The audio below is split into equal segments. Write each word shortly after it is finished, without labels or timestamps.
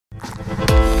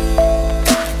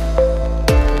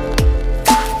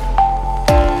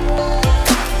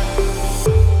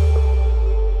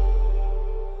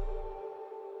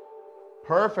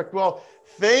Perfect. Well,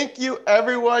 thank you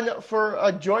everyone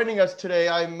for joining us today.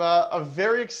 I'm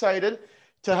very excited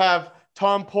to have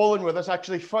Tom Poland with us.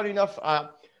 Actually, funny enough,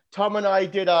 Tom and I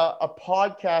did a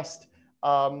podcast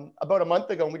about a month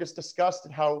ago, and we just discussed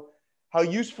how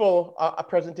useful a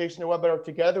presentation, a webinar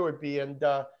together would be. And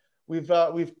we've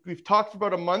talked for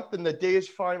about a month, and the day is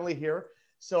finally here.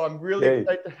 So I'm really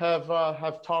excited to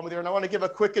have Tom with you. And I want to give a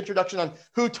quick introduction on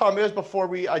who Tom is before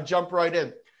we jump right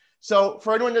in. So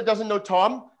for anyone that doesn't know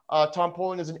Tom, Tom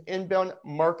Poland is an inbound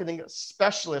marketing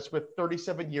specialist with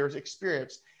 37 years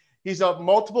experience. He's a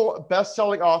multiple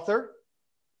best-selling author.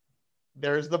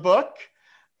 There's the book.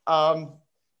 And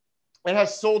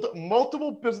has sold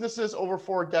multiple businesses over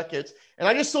 4 decades. And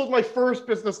I just sold my first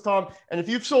business, Tom. And if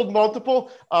you've sold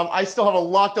multiple, I still have a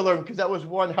lot to learn because that was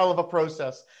one hell of a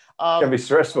process. It can be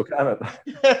stressful, can't it?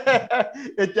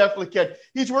 It definitely can.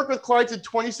 He's worked with clients in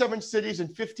 27 cities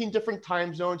and 15 different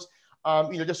time zones.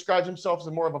 Describes himself as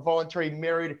more of a voluntary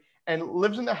married and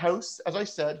lives in the house, as I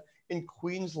said, in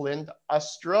Queensland,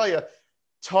 Australia.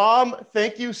 Tom,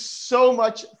 thank you so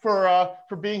much for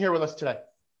being here with us today.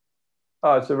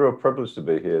 Oh, it's a real privilege to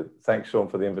be here. Thanks, Shawn,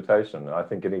 for the invitation. I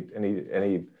think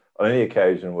on any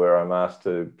occasion where I'm asked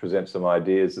to present some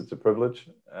ideas, it's a privilege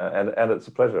and it's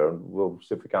a pleasure. And we'll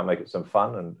see if we can't make it some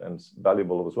fun and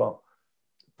valuable as well.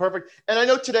 Perfect. And I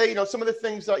know today, some of the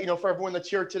things that, for everyone that's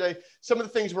here today, some of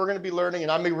the things we're going to be learning,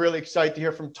 and I'm really excited to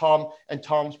hear from Tom and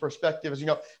Tom's perspective is,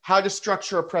 how to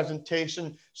structure a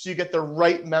presentation so you get the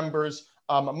right members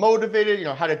motivated,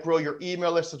 how to grow your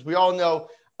email list. As we all know,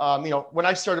 when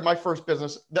I started my first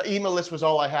business, the email list was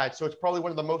all I had. So it's probably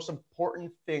one of the most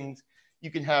important things you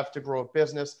can have to grow a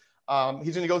business.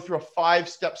 He's going to go through a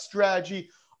 5-step strategy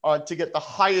to get the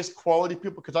highest quality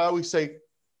people, because I always say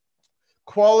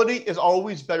quality is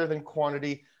always better than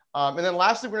quantity. And then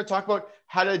lastly, we're going to talk about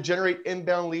how to generate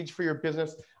inbound leads for your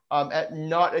business at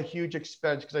not a huge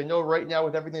expense, because I know right now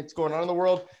with everything that's going on in the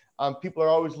world, people are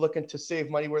always looking to save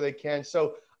money where they can.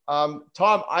 So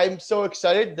Tom, I'm so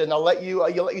excited. Then I'll let you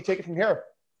take it from here.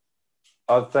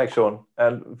 Thanks, Shawn.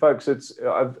 And folks,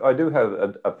 I do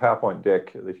have a PowerPoint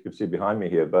deck that you can see behind me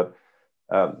here, but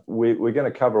we're going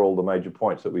to cover all the major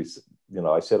points that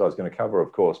I said I was going to cover,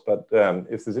 of course. But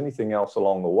if there's anything else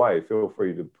along the way, feel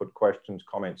free to put questions,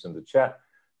 comments in the chat.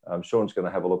 Shawn's going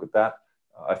to have a look at that.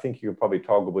 I think you can probably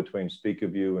toggle between speaker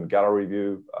view and gallery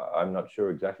view. I'm not sure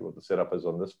exactly what the setup is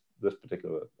on this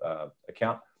particular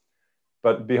account.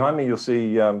 But behind me, you'll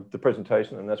see the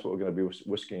presentation, and that's what we're going to be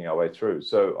whisking our way through.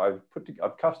 So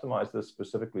I've customized this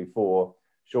specifically for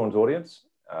Shawn's audience,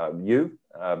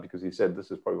 because he said this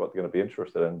is probably what they're going to be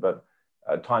interested in. But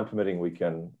time permitting, we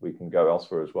can go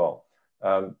elsewhere as well.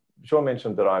 Shawn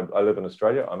mentioned that I live in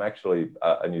Australia. I'm actually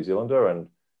a New Zealander, and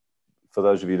for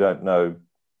those of you who don't know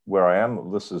where I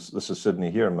am, this is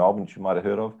Sydney here in Melbourne, which you might have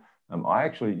heard of. I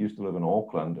actually used to live in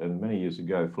Auckland, and many years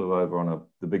ago flew over on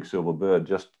the Big Silver Bird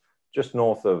just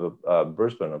north of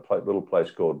Brisbane, a little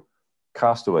place called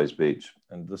Castaways Beach,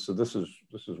 and this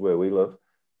is where we live.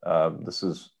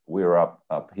 We're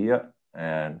up here,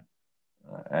 and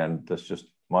that's just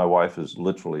my wife is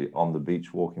literally on the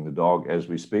beach walking the dog as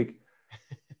we speak.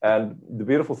 And the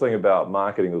beautiful thing about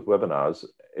marketing with webinars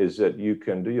is that you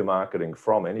can do your marketing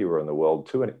from anywhere in the world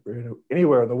to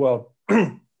anywhere in the world.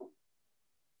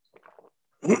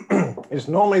 It's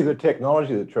normally the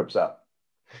technology that trips up.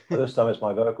 This time it's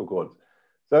my vocal cords.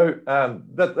 So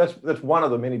that's one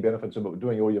of the many benefits of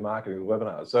doing all your marketing with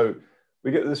webinars. So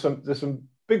there's some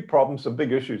big problems, some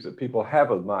big issues that people have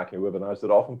with marketing webinars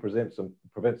that often prevents them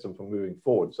from moving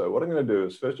forward. So what I'm going to do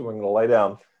is, first of all, I'm going to lay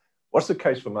down what's the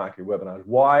case for marketing webinars.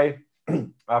 Why,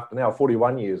 after now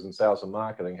 41 years in sales and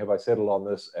marketing, have I settled on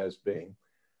this as being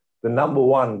the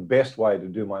 #1 best way to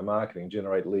do my marketing,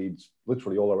 generate leads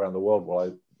literally all around the world while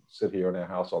I sit here in our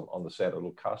house on the sand at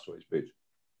little Castaways Beach.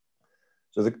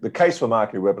 So the case for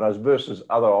marketing webinars versus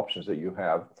other options that you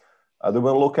have. Then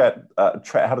we'll look at how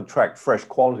to attract fresh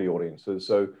quality audiences.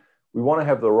 So we want to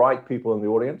have the right people in the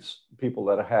audience, people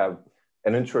that have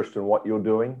an interest in what you're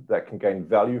doing, that can gain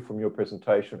value from your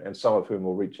presentation, and some of whom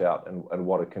will reach out and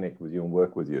want to connect with you and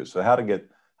work with you. So how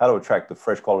to attract the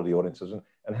fresh quality audiences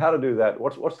and how to do that.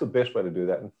 What's the best way to do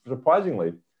that? And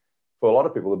surprisingly, for a lot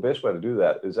of people, the best way to do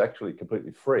that is actually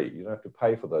completely free. You don't have to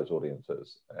pay for those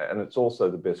audiences. And it's also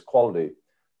the best quality,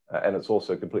 and it's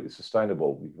also completely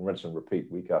sustainable. You can rinse and repeat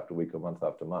week after week or month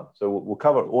after month. So we'll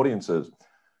cover audiences.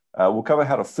 We'll cover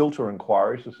how to filter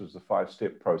inquiries. This is the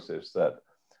 5-step process that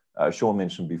Shawn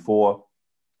mentioned before,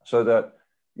 so that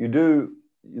you do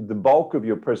the bulk of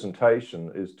your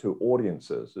presentation is to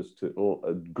audiences, is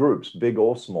to groups, big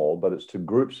or small, but it's to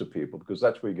groups of people, because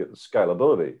that's where you get the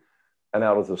scalability. and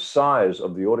out of the size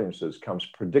of the audiences comes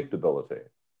predictability.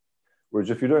 Whereas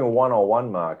if you're doing a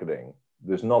one-on-one marketing,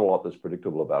 there's not a lot that's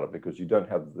predictable about it because you don't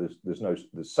have this,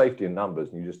 there's safety in numbers,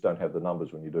 and you just don't have the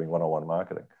numbers when you're doing one-on-one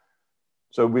marketing.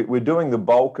 So we're doing the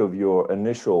bulk of your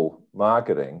initial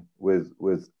marketing with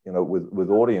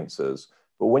audiences,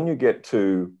 but when you get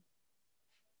to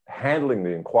handling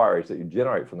the inquiries that you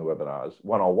generate from the webinars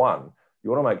one-on-one, you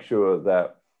want to make sure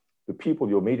that the people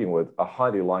you're meeting with are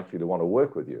highly likely to want to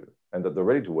work with you and that they're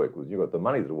ready to work with you, you've got the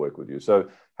money to work with you. So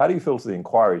how do you filter the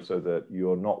inquiry so that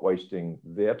you're not wasting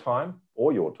their time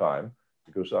or your time?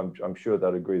 Because I'm sure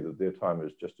they'd agree that their time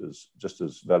is just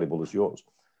as valuable as yours.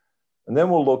 And then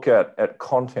we'll look at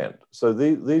content. So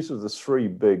these are the three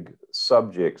big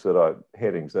subjects that are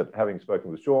headings that, having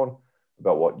spoken with Shawn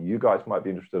about what you guys might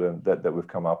be interested in, that we've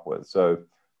come up with. So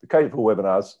the capable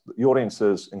webinars, the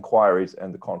audiences, inquiries,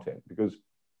 and the content. Because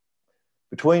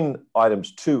between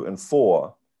items 2 and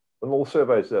 4, in all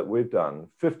surveys that we've done,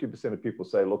 50% of people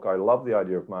say, look, I love the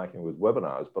idea of marketing with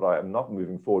webinars, but I am not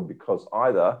moving forward because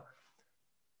either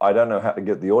I don't know how to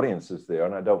get the audiences there,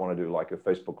 and I don't want to do like a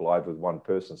Facebook Live with one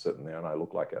person sitting there and I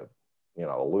look like a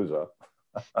loser.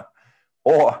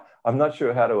 Or I'm not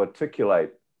sure how to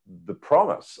articulate the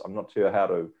promise. I'm not sure how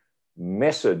to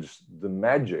message the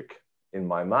magic in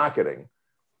my marketing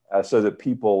so that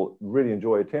people really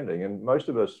enjoy attending. And most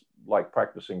of us like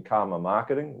practicing karma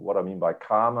marketing. What I mean by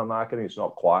karma marketing is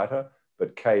not quieter,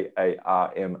 but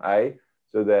K-A-R-M-A,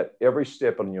 so that every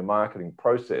step in your marketing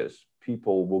process,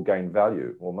 people will gain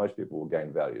value, or most people will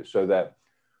gain value, so that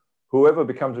whoever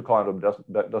becomes a client or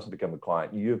doesn't become a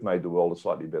client, you've made the world a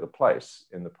slightly better place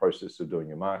in the process of doing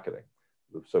your marketing.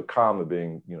 So karma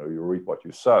being, you reap what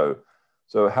you sow.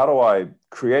 So how do I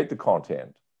create the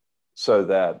content so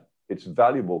that it's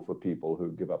valuable for people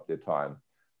who give up their time,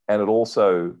 and it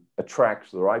also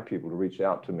attracts the right people to reach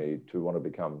out to me to want to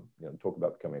become, talk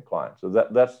about becoming a client. So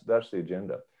that's the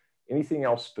agenda. Anything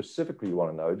else specifically you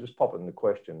want to know, just pop it in the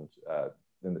questions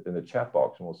in the chat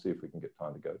box, and we'll see if we can get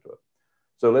time to go to it.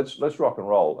 So let's rock and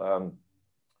roll.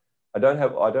 I don't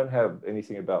have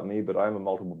anything about me, but I'm a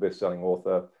multiple best-selling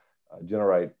author. I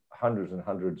generate hundreds and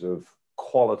hundreds of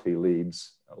quality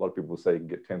leads. A lot of people say you can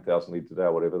get 10,000 leads a day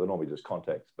or whatever. They're normally just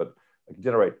contacts, but I can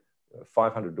generate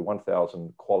 500 to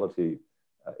 1,000 quality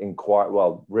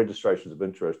registrations of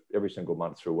interest every single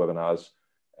month through webinars.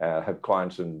 Have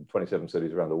clients in 27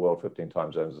 cities around the world, 15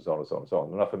 time zones, and so on and so on and so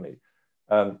on. Enough of me.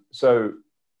 So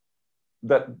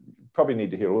that probably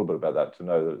need to hear a little bit about that to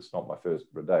know that it's not my first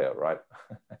rodeo, right?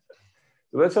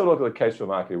 So let's have a look at the case for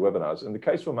marketing webinars. And the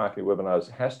case for marketing webinars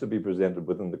has to be presented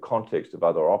within the context of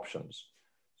other options.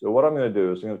 So what I'm going to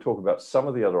do is I'm going to talk about some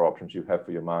of the other options you have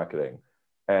for your marketing.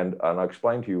 And I'll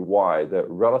explain to you why that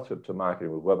relative to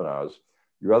marketing with webinars,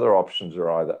 your other options are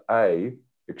either A,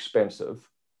 expensive.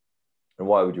 And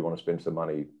why would you want to spend some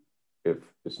money if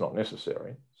it's not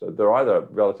necessary? So they're either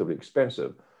relatively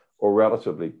expensive or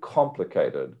relatively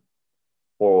complicated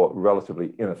or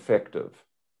relatively ineffective.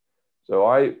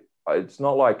 So it's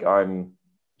not like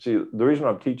the reason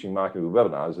I'm teaching marketing with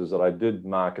webinars is that I did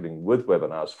marketing with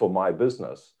webinars for my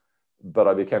business, but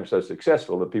I became so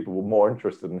successful that people were more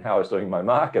interested in how I was doing my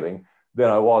marketing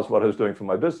than I was what I was doing for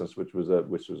my business, which was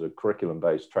a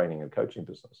curriculum-based training and coaching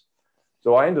business.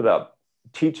 So I ended up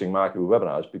teaching marketing with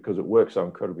webinars because it works so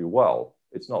incredibly well.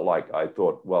 It's not like I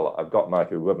thought, well, I've got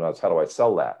marketing with webinars, how do I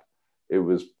sell that? It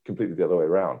was completely the other way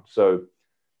around. So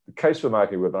the case for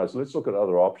marketing webinars, let's look at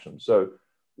other options. So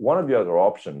one of the other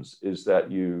options is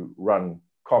that you run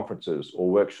conferences or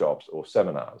workshops or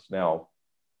seminars. Now,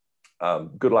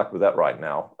 good luck with that right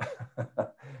now.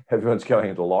 Everyone's going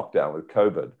into lockdown with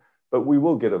COVID, but we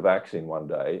will get a vaccine one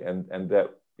day. And that,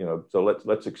 so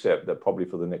let's accept that probably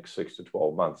for the next 6 to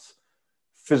 12 months,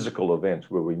 physical events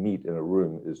where we meet in a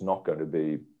room is not going to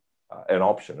be an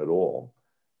option at all,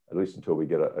 at least until we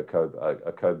get a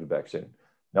COVID vaccine.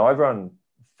 Now, I've run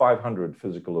 500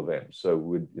 physical events.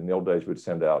 So in the old days, we'd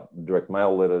send out direct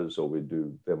mail letters, or we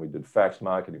did fax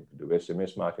marketing, we'd do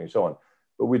SMS marketing, and so on.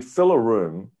 But we'd fill a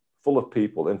room full of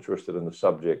people interested in the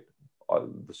subject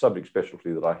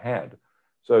specialty that I had.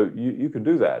 So you can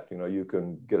do that. You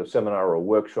can get a seminar or a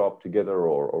workshop together,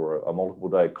 or a multiple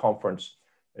day conference.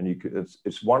 And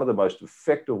it's one of the most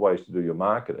effective ways to do your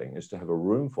marketing is to have a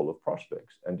room full of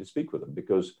prospects and to speak with them,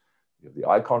 because you have the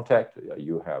eye contact,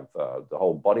 you have the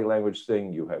whole body language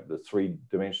thing, you have the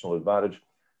 3-dimensional advantage.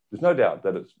 There's no doubt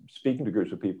that speaking to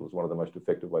groups of people is one of the most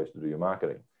effective ways to do your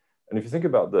marketing. And if you think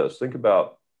about this, think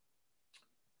about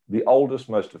the oldest,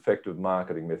 most effective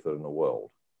marketing method in the world.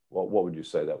 What would you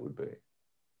say that would be?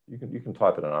 You can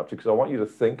type it in up, because I want you to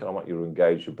think and I want you to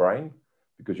engage your brain,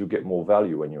 because you'll get more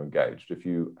value when you're engaged. If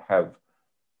you have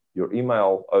Your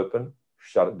email open,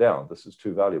 shut it down. This is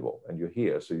too valuable. And you're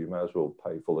here, so you may as well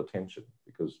pay full attention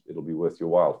because it'll be worth your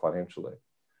while financially.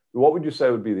 What would you say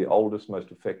would be the oldest,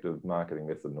 most effective marketing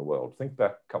method in the world? Think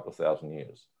back a couple of thousand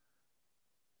years.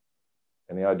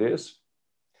 Any ideas?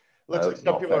 Looks like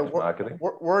some people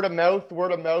are word of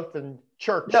mouth, and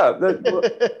church. Yeah,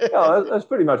 that's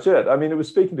pretty much it. I mean, it was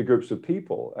speaking to groups of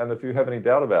people. And if you have any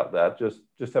doubt about that,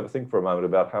 just have a think for a moment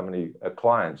about how many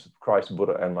clients Christ,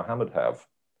 Buddha, and Muhammad have.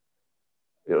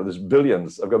 You know, there's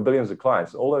billions. I've got billions of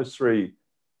clients. All those three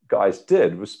guys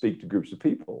did was speak to groups of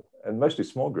people, and mostly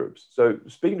small groups. So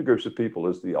speaking to groups of people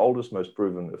is the oldest, most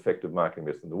proven, effective marketing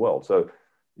method in the world. So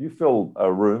you fill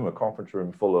a conference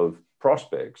room full of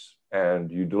prospects,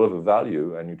 and you deliver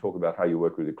value, and you talk about how you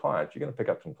work with your clients, you're going to pick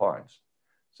up some clients.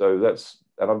 So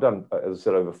and I've done, as I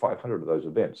said, over 500 of those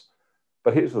events.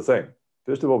 But here's the thing.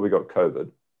 First of all, we got COVID.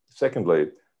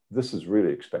 Secondly, this is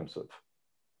really expensive,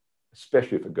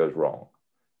 especially if it goes wrong.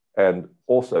 And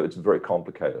also, it's very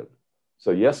complicated.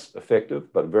 So yes,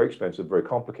 effective, but very expensive, very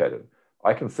complicated.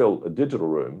 I can fill a digital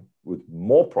room with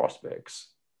more prospects.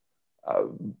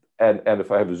 And if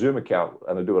I have a Zoom account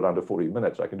and I do it under 40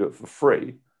 minutes, I can do it for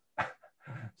free.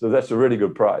 So that's a really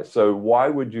good price. So why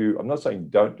would you, I'm not saying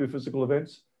don't do physical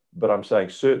events, but I'm saying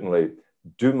certainly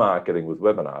do marketing with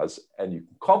webinars, and you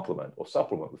can complement or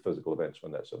supplement with physical events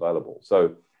when that's available.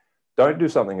 So don't do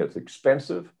something that's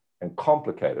expensive and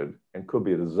complicated and could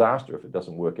be a disaster if it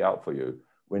doesn't work out for you,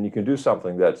 when you can do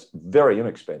something that's very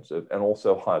inexpensive and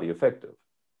also highly effective.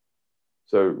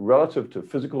 So relative to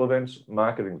physical events,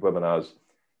 marketing webinars,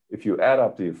 if you add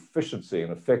up the efficiency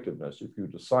and effectiveness, if you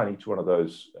assign each one of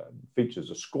those features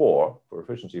a score for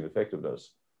efficiency and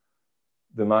effectiveness,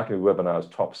 the marketing webinars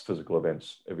tops physical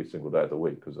events every single day of the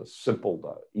week, because they're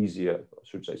simple, easier, I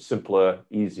should say simpler,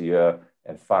 easier,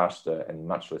 and faster, and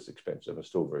much less expensive, and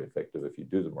still very effective if you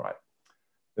do them right.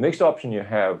 The next option you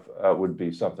have would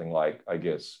be something like, I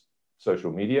guess,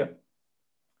 social media.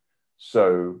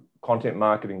 So content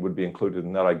marketing would be included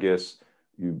in that, I guess.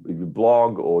 You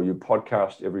blog or you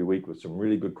podcast every week with some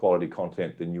really good quality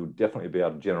content, then you would definitely be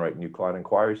able to generate new client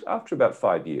inquiries after about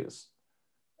 5 years.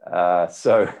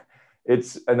 So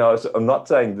I'm not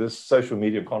saying this social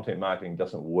media content marketing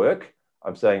doesn't work.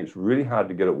 I'm saying it's really hard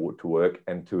to get it to work,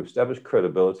 and to establish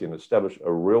credibility and establish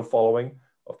a real following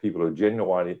of people who are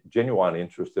genuinely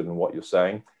interested in what you're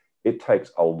saying, it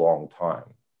takes a long time.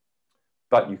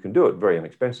 But you can do it very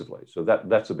inexpensively. So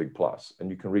that's a big plus. And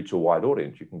you can reach a wide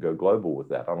audience. You can go global with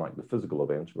that, unlike the physical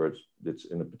events where it's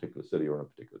in a particular city or in a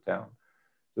particular town.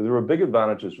 So there are big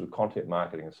advantages with content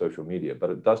marketing and social media, but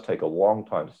it does take a long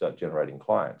time to start generating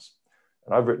clients.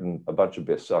 And I've written a bunch of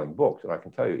best-selling books. And I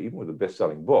can tell you, even with a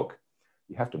best-selling book,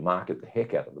 you have to market the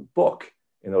heck out of the book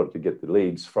in order to get the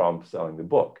leads from selling the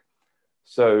book.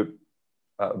 So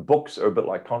books are a bit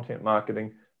like content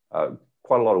marketing.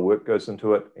 Quite a lot of work goes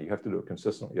into it. You have to do it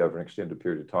consistently over an extended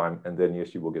period of time. And then,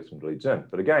 yes, you will get some leads in.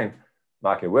 But again,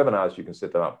 marketing webinars, you can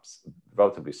set them up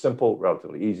relatively simple,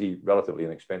 relatively easy, relatively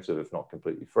inexpensive, if not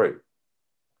completely free.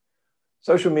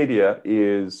 Social media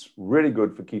is really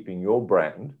good for keeping your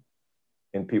brand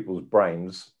in people's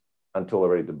brains until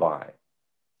they're ready to buy.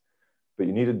 But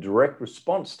you need a direct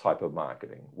response type of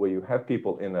marketing where you have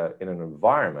people in an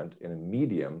environment, in a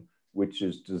medium, which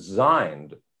is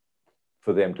designed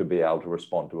for them to be able to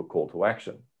respond to a call to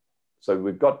action. So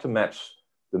we've got to match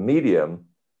the medium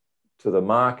to the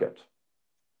market.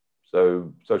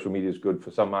 So social media is good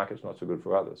for some markets, not so good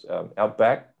for others. Out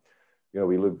back, you know,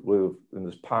 we live in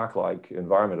this park-like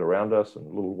environment around us, and a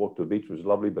little walk to the beach was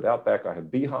lovely. But out back, I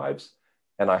have beehives,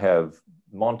 and I have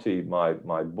Monty, my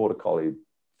border collie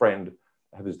friend,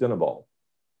 have his dinner bowl.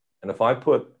 And if I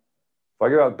go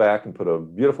out back and put a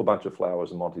beautiful bunch of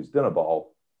flowers in Monty's dinner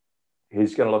bowl,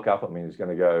 he's going to look up at me and he's going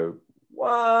to go,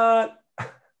 "What?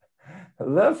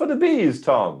 They're for the bees,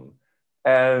 Tom."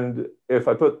 And if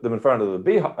I put them in front of the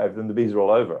beehive, then the bees are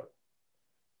all over it.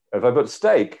 If I put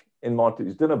steak in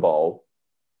Monty's dinner bowl,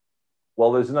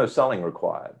 well, there's no selling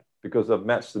required because I've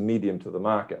matched the medium to the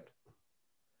market.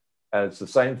 And it's the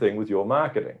same thing with your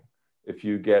marketing. If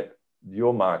you get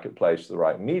your marketplace the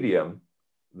right medium,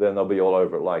 then they'll be all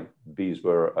over it like bees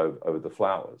were over the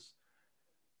flowers.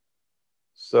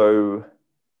 So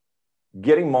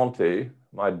getting Monty,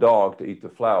 my dog, to eat the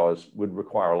flowers would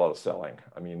require a lot of selling.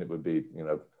 I mean, it would be, you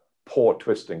know, paw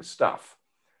twisting stuff.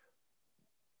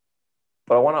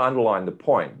 But I want to underline the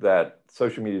point that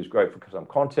social media is great for some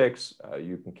context.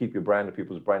 You can keep your brand in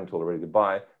people's brain until they're ready to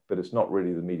buy, but it's not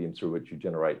really the medium through which you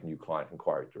generate new client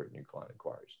inquiries.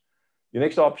 Your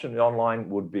next option online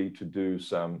would be to do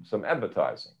some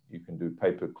advertising. You can do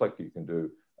pay-per-click, you can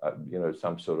do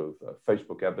some sort of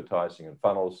Facebook advertising and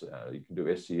funnels. You can do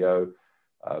SEO.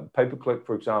 Pay-per-click,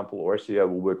 for example, or SEO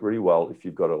will work really well if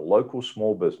you've got a local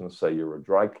small business, say you're a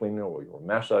dry cleaner or you're a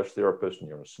massage therapist and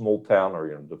you're in a small town or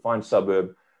you're in a defined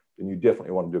suburb, then you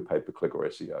definitely want to do pay-per-click or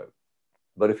SEO.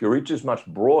 But if your reach is much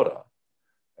broader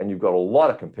and you've got a lot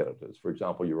of competitors, for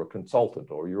example, you're a consultant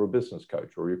or you're a business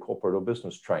coach or you're a corporate or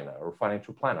business trainer or a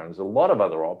financial planner, and there's a lot of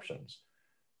other options,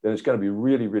 then it's going to be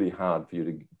really, really hard for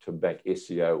you to make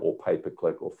SEO or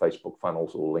pay-per-click or Facebook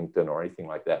funnels or LinkedIn or anything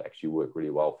like that actually work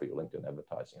really well for your LinkedIn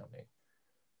advertising, I mean.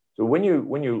 So when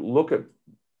you look at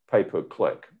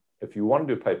pay-per-click, if you want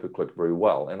to do pay-per-click very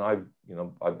well, and I've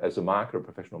as a marketer,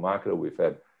 professional marketer,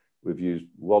 we've used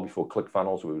well before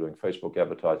ClickFunnels, we were doing Facebook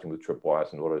advertising with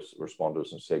tripwires and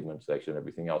autoresponders and segmentation and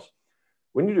everything else.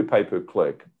 When you do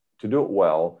pay-per-click, to do it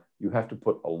well, you have to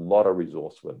put a lot of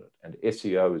resource with it. And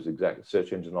SEO is exactly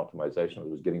search engine optimization. It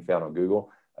was getting found on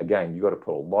Google. Again, you got to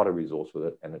put a lot of resource with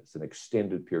it, and it's an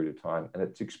extended period of time, and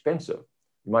it's expensive.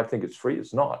 You might think it's free.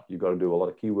 It's not. You've got to do a lot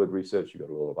of keyword research. You've got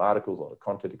to do a lot of articles, a lot of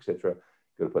content, etc.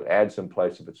 You've got to put ads in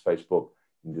place if it's Facebook.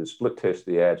 You need to split test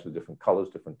the ads with different colors,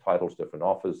 different titles, different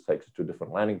offers. Takes it to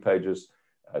different landing pages,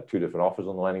 2 different offers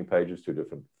on the landing pages, 2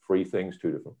 different free things,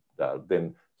 2 different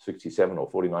then $67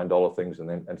 or $49 things,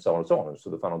 and so on and so on. And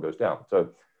so the funnel goes down. So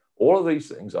all of these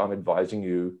things I'm advising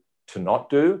you to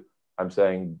not do. I'm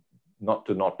saying not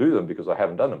to not do them because I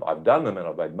haven't done them. I've done them and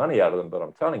I've made money out of them, but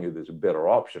I'm telling you there's a better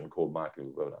option called marketing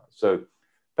with webinars. So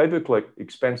pay-per-click,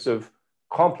 expensive,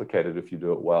 complicated if you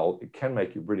do it well. It can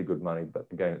make you really good money, but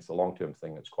again, it's a long-term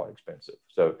thing. It's quite expensive.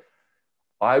 So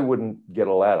I wouldn't get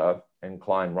a ladder and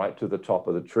climb right to the top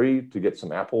of the tree to get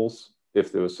some apples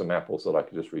if there was some apples that I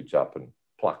could just reach up and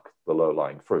pluck the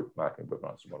low-lying fruit. Marketing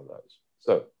webinars is one of those.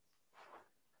 So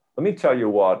let me tell you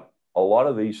what a lot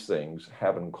of these things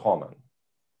have in common.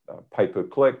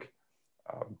 Pay-per-click,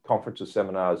 conferences,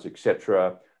 seminars,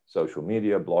 etc., social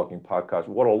media, blogging, podcasts.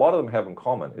 What a lot of them have in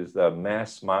common is they're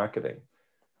mass marketing.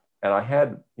 And I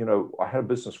had a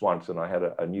business once, and I had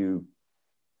a new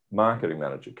marketing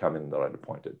manager come in that I'd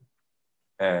appointed.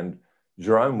 And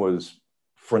Jerome was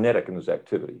frenetic in his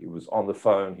activity. He was on the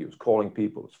phone, he was calling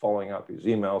people, he was following up, his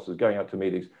emails, he was going out to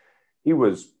meetings. He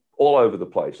was all over the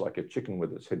place, like a chicken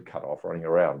with its head cut off, running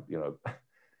around,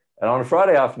 And on a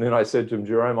Friday afternoon, I said to him,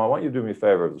 Jerome, I want you to do me a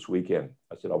favor this weekend.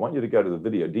 I said, I want you to go to the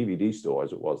video DVD store,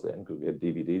 as it was then, because we had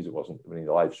DVDs. It wasn't any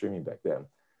live streaming back then.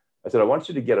 I said, I want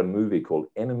you to get a movie called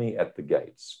Enemy at the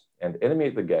Gates. And Enemy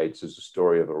at the Gates is the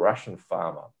story of a Russian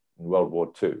farmer in World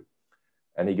War II.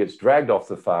 And he gets dragged off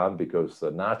the farm because the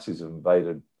Nazis have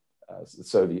invaded the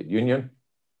Soviet Union.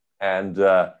 And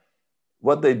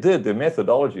what they did, their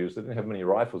methodology was they didn't have many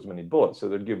rifles, many bullets. So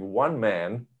they'd give one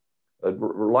man, they'd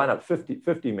line up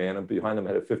 50 men, and behind them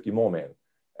had 50 more men.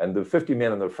 And the 50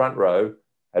 men in the front row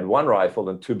had 1 rifle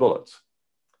and 2 bullets.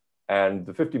 And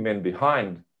the 50 men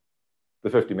behind the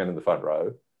 50 men in the front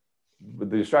row,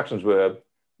 the instructions were,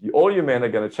 all your men are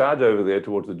going to charge over there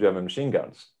towards the German machine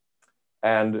guns.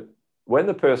 And when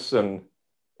the person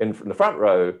in the front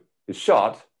row is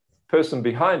shot, person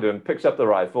behind him picks up the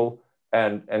rifle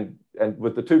and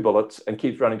with the 2 bullets and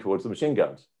keeps running towards the machine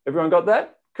guns. Everyone got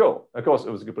that? Cool. Of course,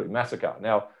 it was a complete massacre.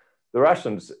 Now, the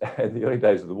Russians in the early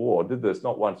days of the war did this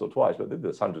not once or twice, but did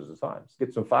this hundreds of times.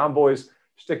 Get some farm boys,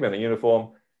 stick them in a uniform,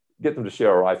 get them to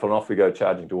share a rifle, and off we go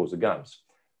charging towards the guns.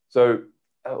 So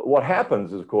what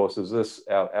happens, of course, is this: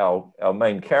 our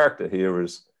main character here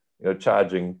is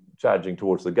charging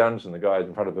towards the guns, and the guy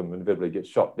in front of him inevitably gets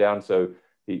shot down. So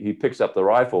he picks up the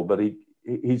rifle, but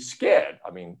he's scared.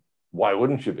 I mean, why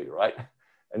wouldn't you be, right?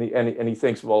 And he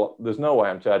thinks, well, there's no way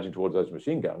I'm charging towards those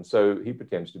machine guns. So he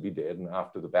pretends to be dead, and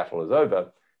after the battle is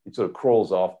over, he sort of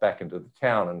crawls off back into the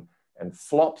town and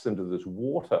flops into this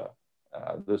water.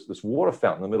 This water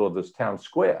fountain in the middle of this town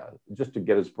square, just to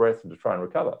get his breath and to try and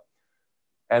recover.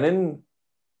 And in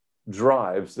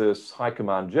drives this high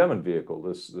command German vehicle,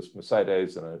 this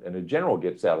Mercedes, and a general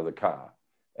gets out of the car.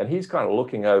 And he's kind of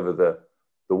looking over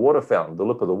the water fountain, the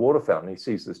lip of the water fountain. He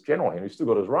sees this general here, and he's still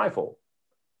got his rifle.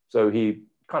 So he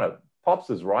kind of pops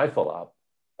his rifle up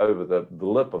over the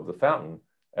lip of the fountain,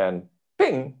 and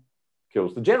ping,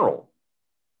 kills the general.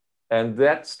 And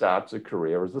that starts a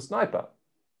career as a sniper.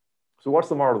 So what's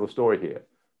the moral of the story here?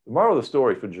 The moral of the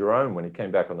story for Jerome, when he came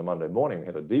back on the Monday morning, we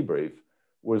had a debrief,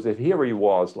 was that here he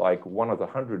was like one of the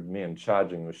 100 men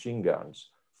charging machine guns,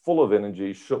 full of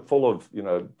energy, full of,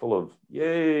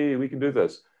 yay, we can do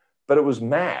this. But it was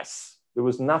mass. There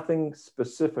was nothing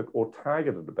specific or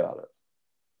targeted about it.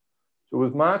 So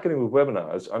with marketing with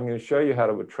webinars, I'm going to show you how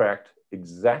to attract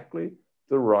exactly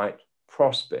the right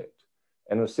prospect.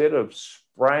 And instead of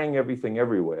spraying everything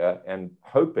everywhere and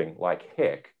hoping like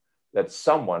heck that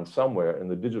someone somewhere in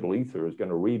the digital ether is going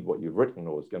to read what you've written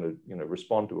or is going to, you know,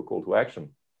 respond to a call to action,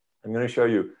 I'm going to show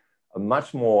you a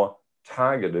much more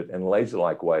targeted and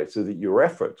laser-like way so that your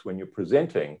efforts when you're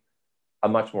presenting are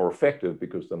much more effective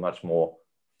because they're much more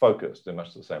focused in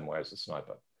much the same way as a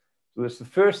sniper. So that's the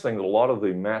first thing that a lot of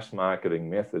the mass marketing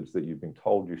methods that you've been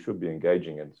told you should be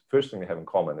engaging in, the first thing they have in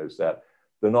common is that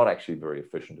they're not actually very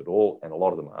efficient at all, and a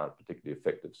lot of them aren't particularly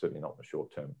effective, certainly not in the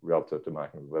short term, relative to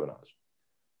marketing with webinars.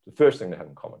 The first thing they have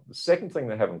in common. The second thing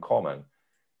they have in common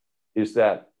is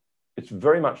that it's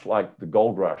very much like the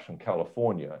gold rush in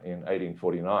California in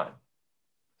 1849.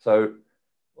 So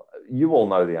you all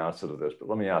know the answer to this, but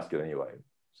let me ask it anyway.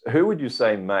 So who would you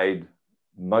say made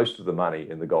most of the money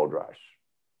in the gold rush?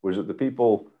 Was it the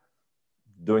people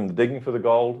doing the digging for the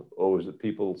gold, or was it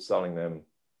people selling them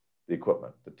the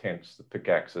equipment, the tents, the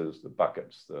pickaxes, the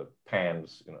buckets, the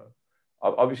pans? You know,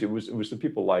 obviously it was the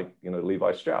people like, you know,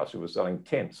 Levi Strauss, who was selling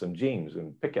tents and jeans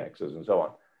and pickaxes and so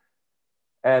on.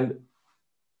 And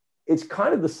it's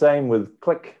kind of the same with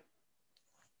click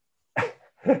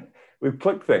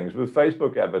things, with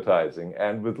Facebook advertising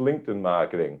and with LinkedIn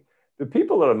marketing. The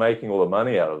people that are making all the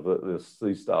money out of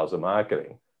these styles of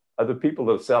marketing are the people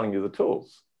that are selling you the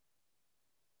tools.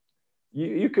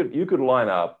 You could line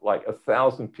up like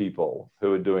 1,000 people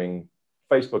who are doing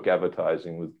Facebook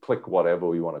advertising with click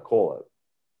whatever you want to call it.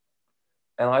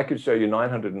 And I could show you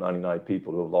 999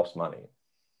 people who have lost money.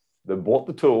 They bought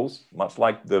the tools, much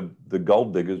like the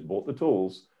gold diggers bought the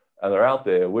tools, and they're out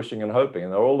there wishing and hoping,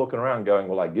 and they're all looking around going,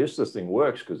 well, I guess this thing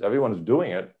works because everyone's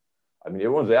doing it. I mean,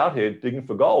 everyone's out here digging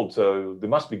for gold, so there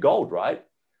must be gold, right?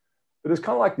 But it's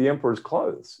kind of like the emperor's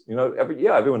clothes. You know,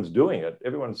 everyone's doing it.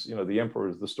 Everyone's, you know,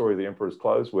 the story of the emperor's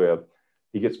clothes, where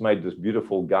he gets made this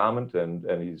beautiful garment and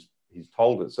he's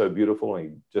told it's so beautiful and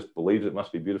he just believes it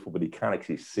must be beautiful, but he can't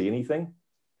actually see anything.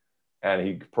 And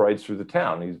he parades through the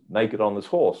town. He's naked on this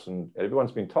horse, and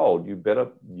everyone's been told, you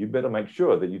better make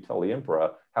sure that you tell the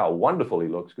emperor how wonderful he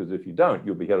looks, because if you don't,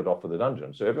 you'll be headed off for the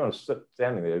dungeon. So everyone's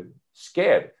standing there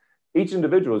scared. Each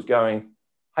individual is going,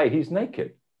 hey, he's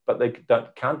naked, but they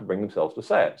can't bring themselves to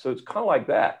say it. So it's kind of like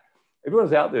that.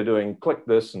 Everyone's out there doing click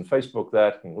this and Facebook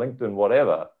that and LinkedIn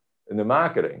whatever in the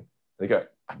marketing. They go,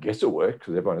 I guess it works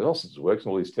because everyone else says it works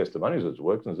and all these testimonials it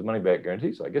works and there's a money back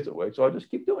guarantee, so I guess it works. So I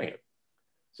just keep doing it.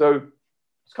 So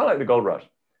it's kind of like the gold rush.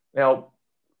 Now,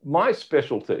 my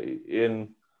specialty in,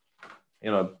 you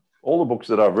know, all the books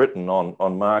that I've written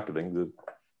on marketing, the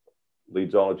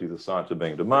Leadsology, The Science of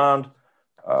Being Demand,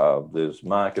 there's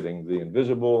Marketing the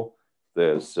Invisible,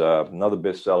 there's another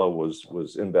bestseller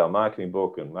was Inbound Marketing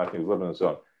book and Marketing with Women and so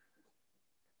on.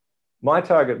 My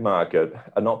target market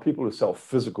are not people who sell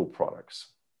physical products.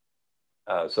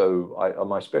 So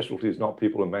my specialty is not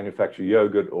people who manufacture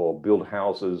yogurt or build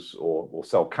houses or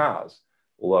sell cars.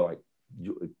 Although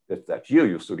if that's you,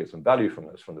 you'll still get some value from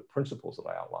this, from the principles that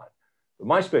I outlined. But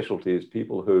my specialty is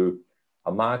people who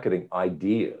are marketing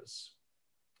ideas.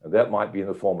 And that might be in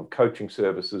the form of coaching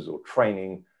services or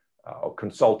training or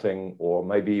consulting, or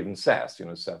maybe even SaaS, you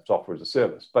know, software as a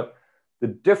service. But the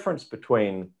difference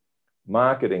between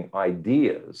marketing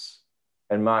ideas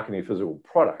and marketing a physical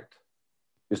product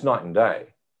is night and day.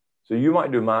 So you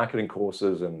might do marketing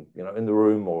courses and, you know, in the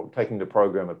room, or taking the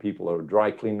program of people who are dry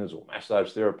cleaners or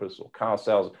massage therapists or car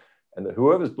sales, and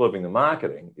whoever's delivering the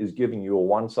marketing is giving you a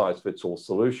one-size-fits-all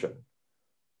solution.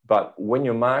 But when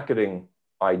you're marketing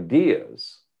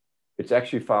ideas, it's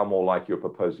actually far more like you're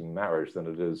proposing marriage than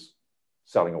it is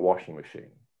selling a washing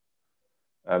machine.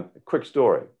 A quick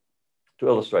story to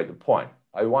illustrate the point.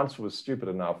 I once was stupid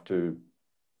enough to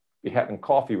be having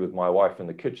coffee with my wife in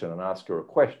the kitchen and ask her a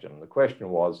question. The question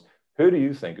was, who do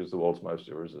you think is the world's most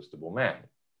irresistible man?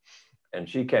 And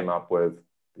she came up with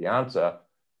the answer,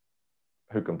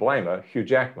 who can blame her? Hugh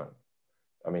Jackman.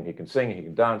 I mean, he can sing, he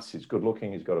can dance, he's good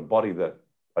looking, he's got a body that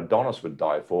Adonis would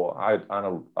die for.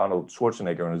 Arnold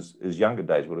Schwarzenegger in his younger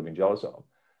days would have been jealous of him.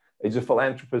 He's a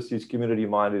philanthropist, he's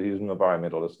community-minded, he's an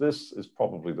environmentalist. This is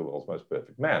probably the world's most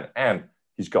perfect man. And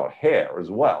he's got hair as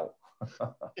well.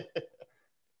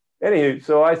 Anyway,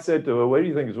 so I said to her, what do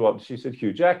you think is what? She said,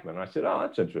 Hugh Jackman. I said, oh,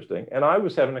 that's interesting. And I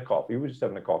was having a coffee. We were just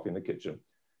having a coffee in the kitchen.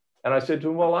 And I said to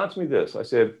him, well, answer me this. I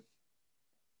said,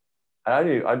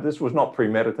 this was not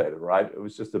premeditated, right? It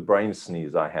was just a brain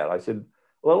sneeze I had. I said,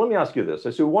 well, let me ask you this.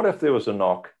 I said, what if there was a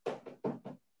knock at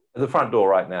the front door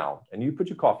right now, and you put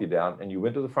your coffee down and you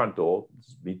went to the front door, this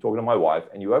is me talking to my wife,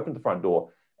 and you opened the front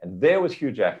door, and there was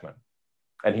Hugh Jackman.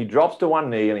 And he drops to one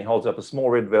knee and he holds up a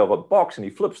small red velvet box and he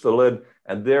flips the lid,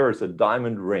 and there is a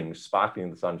diamond ring sparkling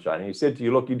in the sunshine. And he said to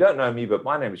you, look, you don't know me, but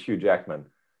my name is Hugh Jackman.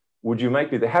 would you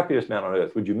make me the happiest man on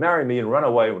earth? Would you marry me and run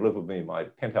away and live with me in my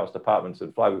penthouse apartments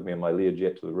and fly with me in my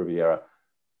Learjet to the Riviera?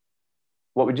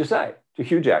 What would you say to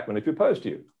Hugh Jackman if he proposed to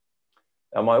you?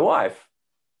 Now, my wife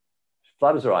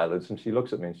flutters her eyelids and she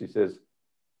looks at me and she says,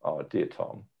 oh, dear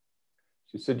Tom.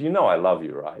 She said, you know I love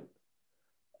you, right?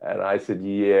 And I said,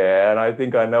 yeah, and I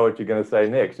think I know what you're going to say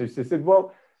next. And she said,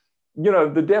 well, you know,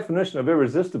 the definition of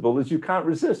irresistible is you can't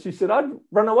resist. She said, I'd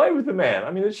run away with the man.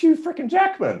 I mean, it's Hugh freaking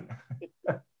Jackman.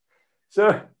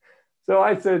 So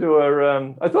I said to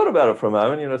her, I thought about it for a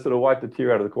moment, you know, sort of wiped a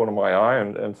tear out of the corner of my eye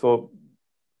and thought,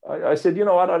 I said, you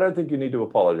know what, I don't think you need to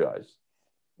apologize.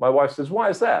 My wife says, why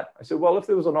is that? I said, well, if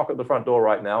there was a knock at the front door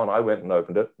right now and I went and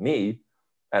opened it, me,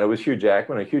 and it was Hugh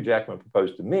Jackman, and Hugh Jackman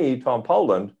proposed to me, Tom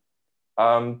Poland,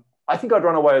 I think I'd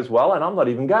run away as well, and I'm not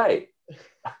even gay.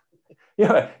 You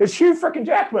know, it's Hugh freaking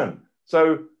Jackman.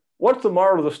 So what's the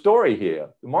moral of the story here?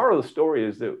 The moral of the story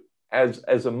is that as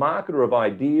a marketer of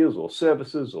ideas or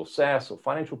services or SaaS or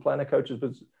financial planner coaches,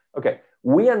 but okay,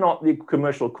 we are not the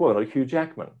commercial equivalent of Hugh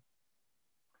Jackman.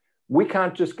 We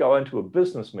can't just go into a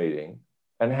business meeting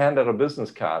and hand out a business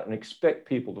card and expect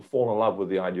people to fall in love with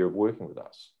the idea of working with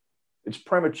us. It's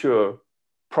premature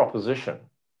proposition.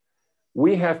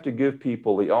 We have to give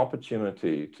people the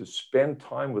opportunity to spend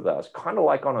time with us, kind of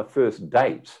like on a first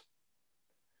date.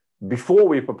 Before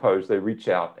we propose, they reach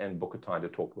out and book a time to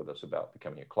talk with us about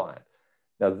becoming a client.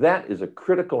 Now, that is a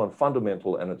critical and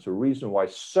fundamental, and it's a reason why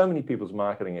so many people's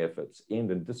marketing efforts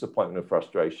end in disappointment and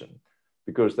frustration,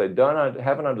 because they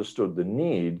haven't understood the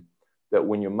need that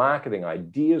when you're marketing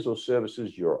ideas or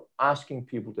services, you're asking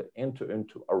people to enter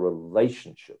into a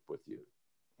relationship with you,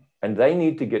 and they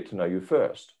need to get to know you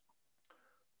first.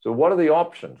 So what are the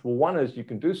options? Well, one is you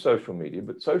can do social media,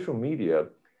 but social media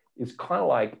is kind of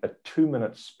like a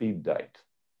 2-minute speed date.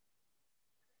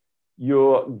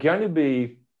 You're going to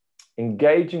be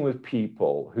engaging with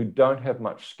people who don't have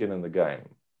much skin in the game.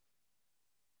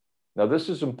 Now, this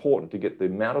is important to get the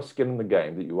amount of skin in the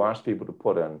game that you ask people to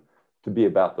put in to be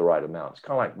about the right amount. It's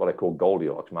kind of like what I call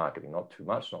Goldilocks marketing, not too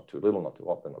much, not too little, not too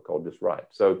often, not cold, just right.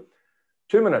 So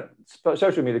 2-minute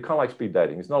social media, kind of like speed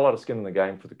dating. There's not a lot of skin in the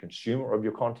game for the consumer of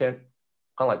your content,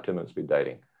 kind of like 2-minute speed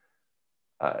dating.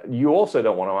 You also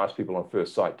don't want to ask people on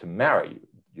first sight to marry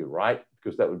you, right?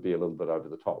 Because that would be a little bit over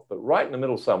the top. But right in the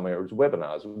middle somewhere is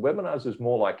webinars. Webinars is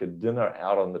more like a dinner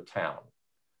out on the town.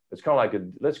 It's kind of like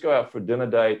let's go out for a dinner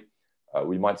date.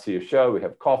 We might see a show, we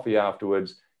have coffee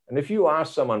afterwards. And if you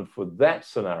ask someone for that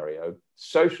scenario,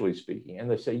 socially speaking,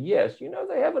 and they say yes, you know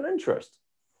they have an interest,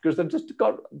 because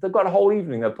they've got a whole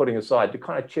evening they're putting aside to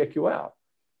kind of check you out.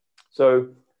 So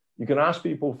you can ask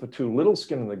people for too little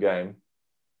skin in the game.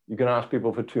 You can ask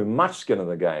people for too much skin in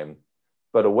the game,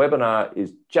 but a webinar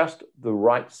is just the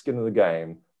right skin in the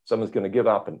game. Someone's going to give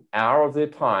up an hour of their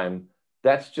time.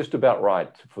 That's just about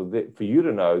right for you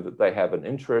to know that they have an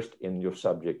interest in your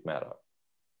subject matter.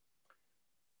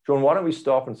 Shawn, why don't we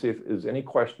stop and see if there's any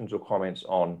questions or comments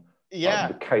on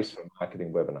the case for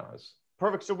marketing webinars?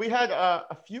 Perfect. So we had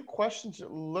a few questions. It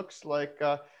looks like,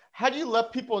 how do you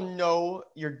let people know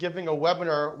you're giving a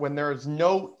webinar when there is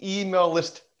no email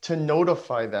list to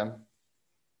notify them?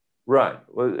 Right.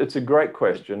 Well, it's a great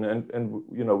question, and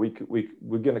you know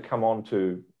we're going to come on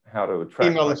to how to attract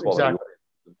email list, quality. exactly.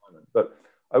 But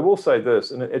I will say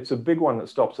this, and it's a big one that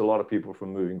stops a lot of people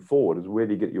from moving forward: is where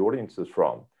do you get your audiences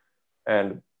from?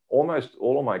 And almost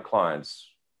all of my clients,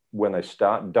 when they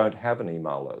start, don't have an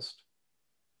email list.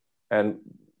 And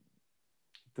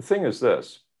the thing is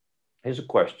this, here's a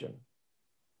question.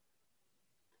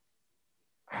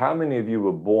 How many of you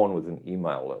were born with an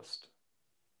email list?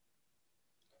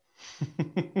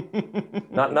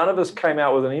 None of us came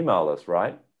out with an email list,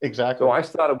 right? Exactly. So I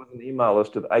started with an email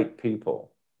list of 8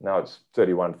 people. Now it's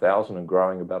 31,000 and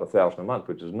growing about 1,000 a month,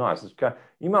 which is nice.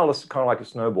 Email lists are kind of like a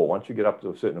snowball. Once you get up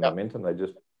to a certain momentum, they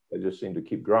just seem to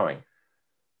keep growing.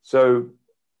 So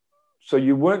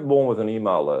you weren't born with an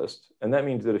email list, and that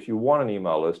means that if you want an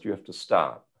email list, you have to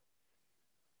start.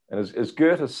 And as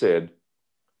Goethe said,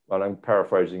 well, I'm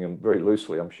paraphrasing him very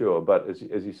loosely, I'm sure, but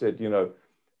as he said, you know,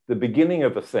 the beginning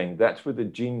of a thing, that's where the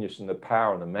genius and the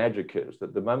power and the magic is,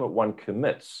 that the moment one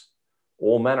commits,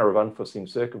 all manner of unforeseen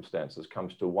circumstances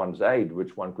comes to one's aid,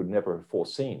 which one could never have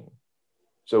foreseen.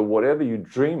 So whatever you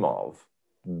dream of,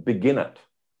 begin it.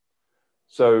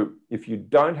 So if you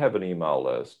don't have an email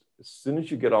list, as soon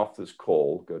as you get off this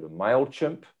call, go to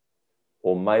MailChimp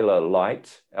or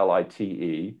MailerLite,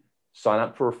 L-I-T-E, sign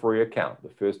up for a free account. The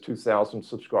first 2,000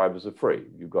 subscribers are free.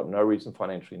 You've got no reason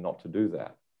financially not to do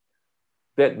that.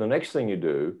 Then the next thing you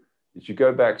do is you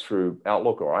go back through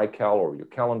Outlook or iCal or your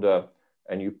calendar,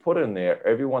 and you put in there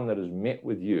everyone that has met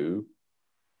with you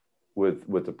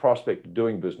with the prospect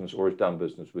doing business or has done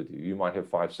business with you. You might have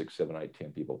 5, 6, 7, 8,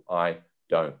 10 people. I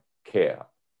don't care.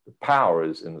 The power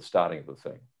is in the starting of the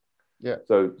thing. Yeah.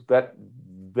 So that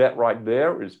right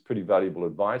there is pretty valuable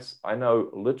advice. I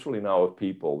literally know of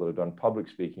people that have done public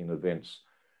speaking events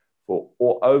for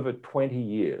over 20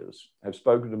 years, have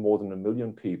spoken to more than 1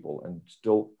 million people and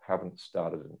still haven't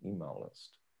started an email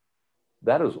list.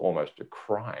 That is almost a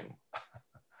crime.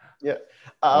 Yeah.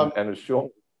 And as Shawn,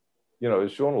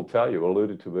 as Shawn will tell you,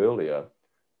 alluded to earlier,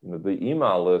 the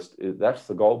email list that's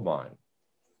the gold mine.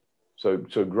 So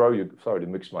grow your, sorry to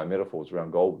mix my metaphors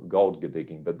around gold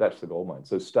digging, but that's the gold mine.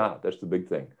 So start, that's the big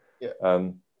thing. Yeah.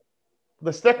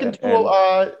 The second tool,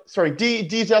 sorry,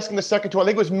 D's asking the second tool. I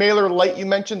think it was MailerLite you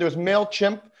mentioned. There was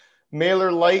MailChimp,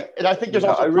 MailerLite, and I think there's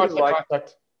also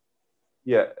Contact.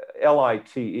 Yeah,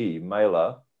 LITE,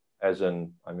 mailer, as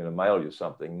in I'm going to mail you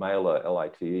something, mailer,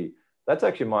 LITE. That's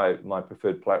actually my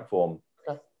preferred platform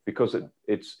because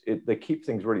they keep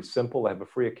things really simple. They have a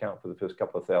free account for the first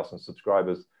couple of thousand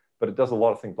subscribers, but it does a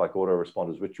lot of things like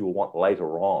autoresponders, which you will want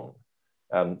later on.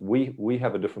 We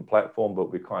have a different platform,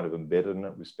 but we're kind of embedded in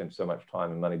it. We spend so much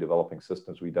time and money developing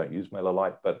systems. We don't use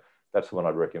MailerLite, but that's the one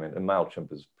I'd recommend. And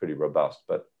MailChimp is pretty robust,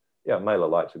 but yeah,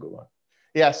 MailerLite's a good one.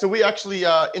 Yeah, so we actually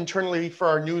internally for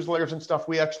our newsletters and stuff,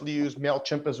 we actually use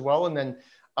MailChimp as well, and then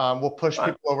we'll push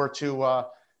people over to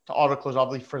Autoklose,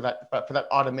 obviously for that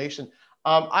automation.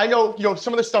 I know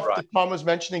some of the stuff that Tom was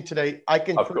mentioning today. I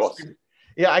can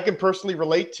personally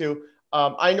relate to.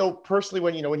 I know personally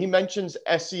when he mentions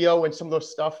SEO and some of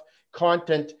those stuff,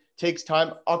 content takes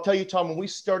time. I'll tell you, Tom,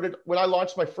 when I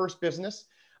launched my first business,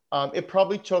 it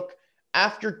probably took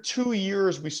after 2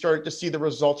 years we started to see the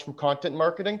results from content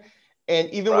marketing. And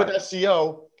even with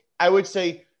SEO, I would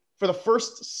say for the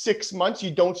first 6 months,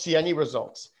 you don't see any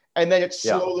results. And then it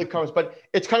slowly comes. But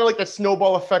it's kind of like that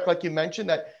snowball effect, like you mentioned,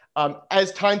 that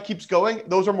as time keeps going,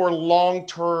 those are more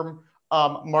long-term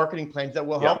marketing plans that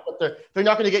will help, but they're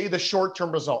not going to get you the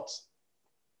short-term results.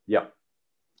 Yeah.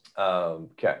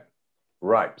 Okay.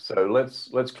 Right. So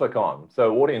let's click on.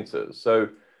 So audiences. So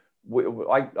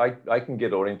I can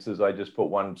get audiences. I just put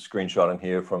one screenshot in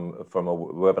here from a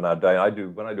webinar day.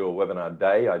 When I do a webinar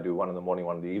day, I do one in the morning,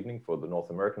 one in the evening for the North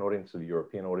American audience, the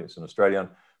European audience, and Australian.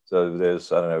 So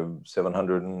there's, I don't know,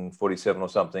 747 or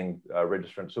something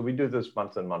registrants. So we do this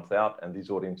month in, month out, and these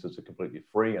audiences are completely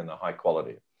free and they're high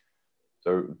quality.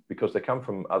 So because they come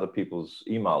from other people's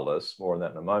email lists, more on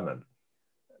that in a moment.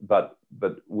 But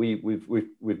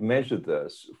we've measured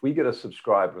this. If we get a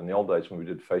subscriber in the old days when we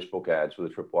did Facebook ads with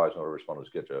the tripwires and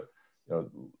autoresponders, get you,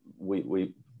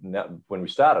 now, when we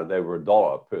started, they were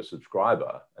 $1 per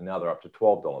subscriber, and now they're up to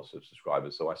 $12 per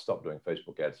subscriber. So I stopped doing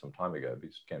Facebook ads some time ago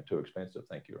because it became too expensive.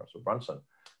 Thank you, Russell Brunson.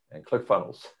 And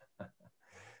ClickFunnels,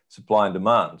 supply and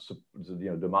demand. So,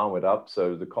 demand went up,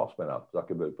 so the cost went up.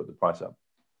 Zuckerberg put the price up.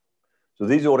 So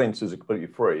these audiences are completely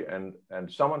free, and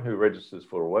someone who registers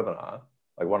for a webinar,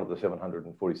 like one of the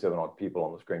 747 odd people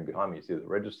on the screen behind me, you see that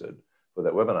registered for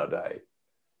that webinar day,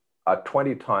 are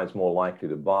 20 times more likely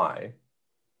to buy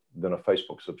than a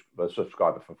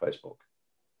subscriber from Facebook.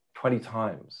 20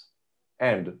 times.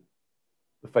 And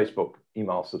the Facebook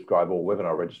email subscriber or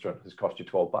webinar registrant has cost you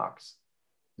 $12.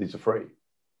 These are free.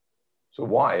 So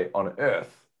why on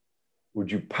earth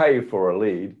would you pay for a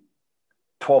lead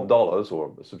 $12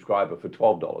 or a subscriber for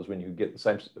 $12 when you get the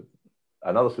same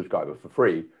another subscriber for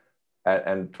free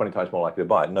and 20 times more likely to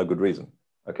buy it? No good reason.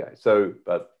 Okay, so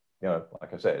but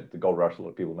like I said, the gold rush, a lot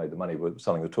of people made the money with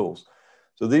selling the tools.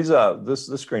 So these are this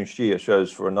screen here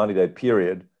shows for a 90-day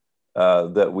period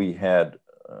that we had.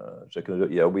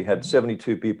 We had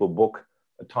 72 people book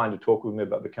a time to talk with me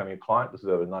about becoming a client. This is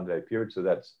over a 90-day period, so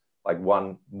that's like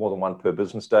more than one per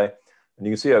business day. And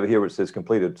you can see over here where it says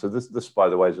completed. So this, by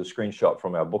the way, is a screenshot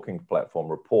from our booking platform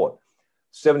report.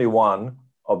 71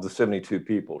 of the 72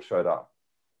 people showed up.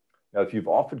 Now, if you've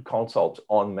offered consults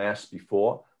en masse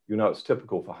before, you know it's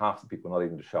typical for half the people not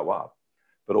even to show up.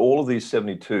 But all of these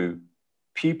 72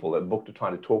 people that booked a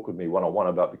time to talk with me one-on-one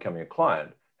about becoming a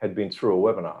client had been through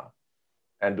a webinar.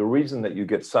 And the reason that you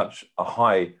get such a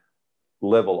high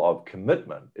level of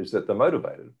commitment is that they're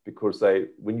motivated, because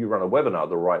when you run a webinar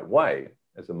the right way,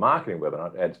 as a marketing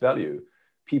webinar, it adds value.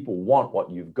 People want what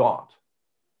you've got.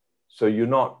 So you're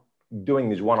not doing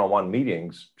these one-on-one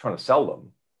meetings trying to sell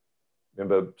them.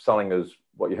 Remember, selling is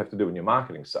what you have to do when your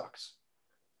marketing sucks.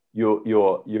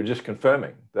 You're just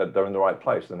confirming that they're in the right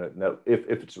place, and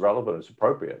if it's relevant, it's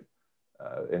appropriate,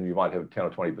 and you might have 10 or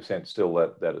 20% still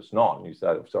that it's not, and you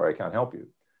say, sorry, I can't help you.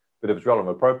 But if it's relevant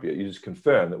and appropriate, you just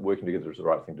confirm that working together is the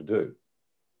right thing to do.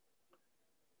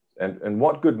 And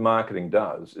what good marketing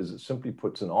does is it simply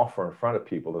puts an offer in front of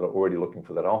people that are already looking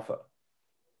for that offer.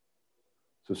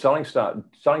 So selling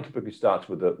typically starts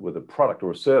with a product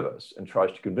or a service and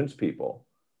tries to convince people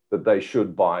that they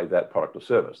should buy that product or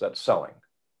service. That's selling.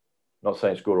 I'm not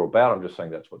saying it's good or bad. I'm just saying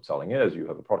that's what selling is. You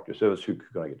have a product or service, who's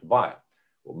going to get to buy it?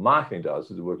 What marketing does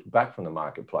is it works back from the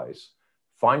marketplace,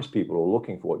 finds people who are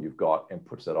looking for what you've got, and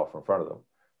puts that offer in front of them.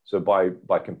 So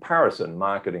by comparison,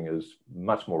 marketing is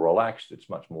much more relaxed. It's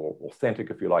much more authentic,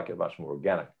 if you like it, much more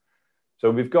organic. So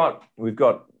we've got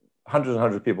hundreds and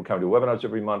hundreds of people coming to webinars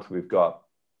every month. We've got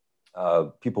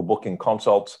people booking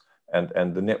consults,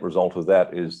 and the net result of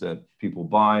that is that people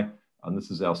buy. And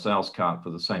this is our sales cart for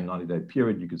the same 90-day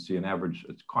period. You can see an average.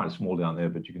 It's kind of small down there,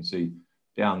 but you can see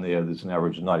down there, there's an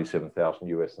average of 97,000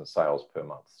 US in sales per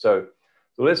month. So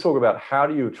let's talk about how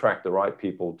do you attract the right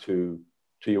people to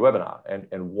your webinar,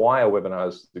 and why are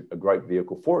webinars a great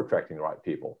vehicle for attracting the right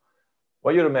people.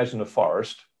 Well, you'd imagine a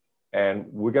forest, and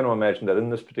we're going to imagine that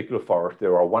in this particular forest,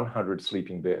 there are 100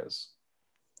 sleeping bears.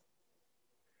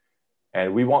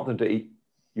 And we want them to eat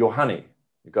your honey.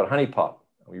 You've got a honey pot.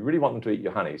 We really want them to eat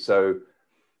your honey. So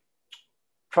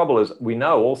trouble is, we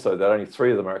know also that only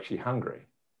 3 of them are actually hungry.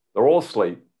 They're all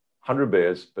asleep, 100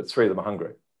 bears, but 3 of them are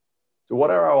hungry. So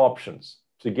what are our options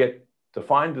to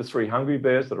find the 3 hungry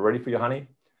bears that are ready for your honey?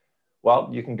 Well,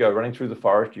 you can go running through the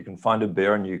forest. You can find a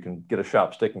bear and you can get a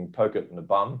sharp stick and poke it in the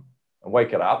bum and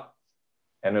wake it up.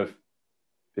 And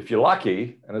if you're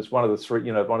lucky and it's one of the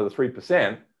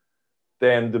 3%,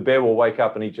 then the bear will wake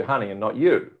up and eat your honey and not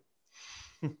you.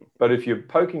 But if you're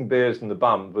poking bears in the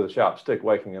bum with a sharp stick,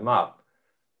 waking them up,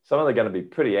 some of them are going to be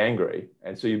pretty angry.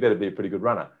 And so you better be a pretty good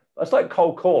runner. That's like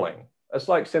cold calling. It's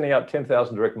like sending out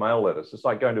 10,000 direct mail letters. It's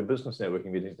like going to business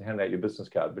networking meetings to hand out your business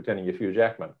card, pretending you're Hugh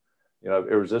Jackman,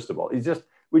 irresistible.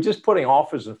 We're just putting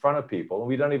offers in front of people and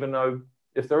we don't even know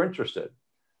if they're interested.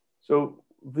 So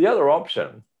the other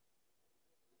option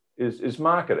is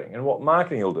marketing. And what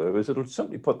marketing will do is it'll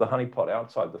simply put the honeypot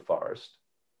outside the forest.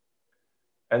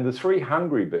 And the 3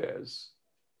 hungry bears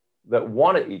that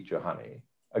want to eat your honey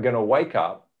are going to wake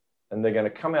up and they're going to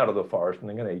come out of the forest and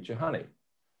they're going to eat your honey.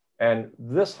 And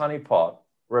this honeypot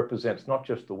represents not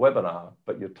just the webinar,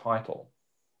 but your title.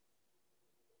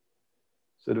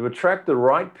 So to attract the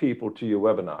right people to your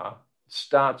webinar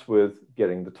starts with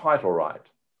getting the title right.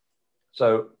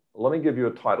 So let me give you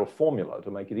a title formula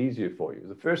to make it easier for you.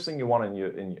 The first thing you want in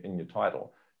your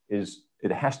title is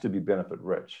it has to be benefit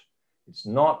rich. It's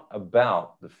not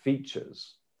about the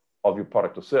features of your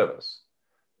product or service.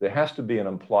 There has to be an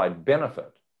implied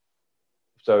benefit.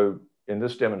 So in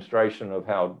this demonstration of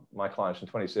how my clients in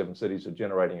 27 cities are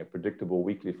generating a predictable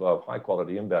weekly flow of high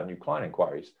quality inbound new client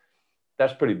inquiries,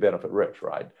 that's pretty benefit rich,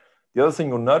 right? The other thing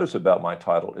you'll notice about my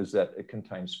title is that it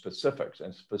contains specifics,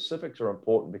 and specifics are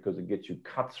important because it gets you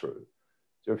cut through.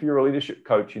 So if you're a leadership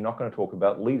coach, you're not going to talk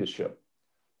about leadership.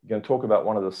 You're going to talk about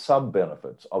one of the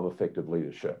sub-benefits of effective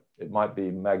leadership. It might be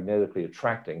magnetically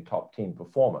attracting top team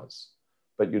performers,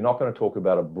 but you're not going to talk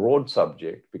about a broad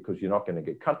subject because you're not going to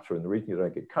get cut through. And the reason you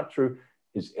don't get cut through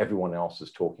is everyone else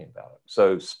is talking about it.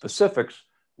 So specifics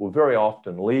will very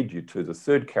often lead you to the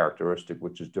third characteristic,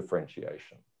 which is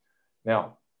differentiation.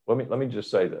 Now, let me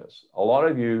just say this. A lot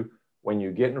of you, when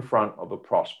you get in front of a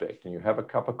prospect and you have a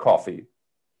cup of coffee,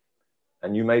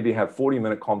 and you maybe have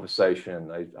 40-minute conversation,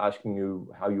 they're asking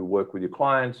you how you work with your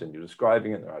clients and you're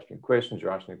describing it, they're asking questions,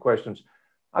 you're asking questions.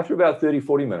 After about 30,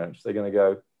 40 minutes, they're going to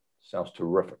go, sounds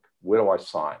terrific. Where do I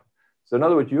sign? So in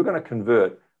other words, you're going to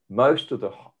convert most of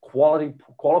the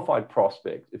qualified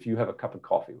prospects if you have a cup of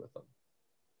coffee with them,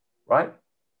 right?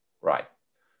 Right.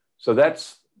 So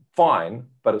that's fine,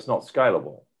 but it's not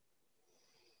scalable.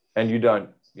 And you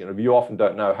often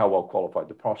don't know how well qualified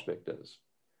the prospect is.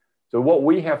 So what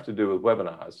we have to do with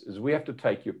webinars is we have to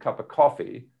take your cup of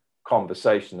coffee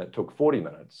conversation that took 40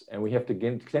 minutes and we have to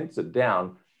condense it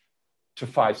down to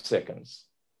 5 seconds.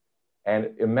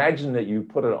 And imagine that you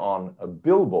put it on a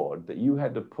billboard, that you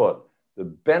had to put the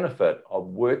benefit of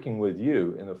working with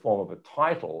you in the form of a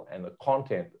title and the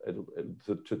content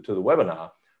to the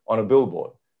webinar on a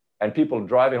billboard. And people are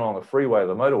driving along the freeway or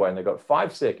the motorway and they've got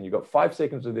 5 seconds, you've got 5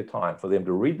 seconds of their time for them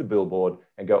to read the billboard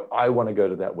and go, I want to go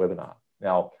to that webinar.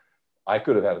 Now, I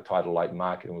could have had a title like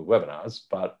marketing with webinars,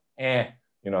 but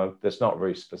that's not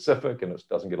very specific and it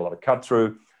doesn't get a lot of cut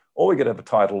through. Or we could have a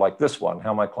title like this one,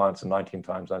 how my clients are 19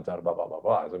 time zones out of blah, blah, blah,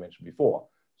 blah, as I mentioned before.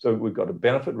 So we've got a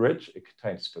benefit rich, it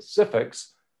contains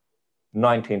specifics,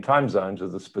 19 time zones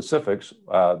of the specifics,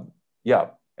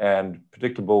 and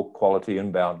predictable quality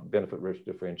inbound, benefit rich,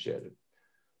 differentiated.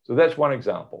 So that's one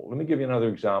example. Let me give you another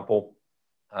example,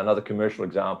 another commercial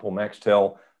example,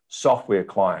 Maxtel software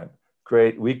client.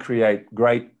 We create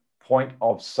great point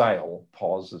of sale,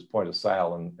 POS is point of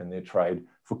sale in their trade,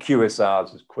 for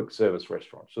QSRs is quick service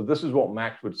restaurants. So this is what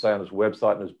Max would say on his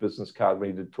website and his business card when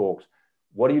he did talks.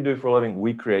 What do you do for a living?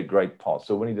 We create great pods.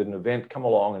 So when he did an event, come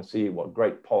along and see what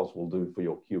great pods will do for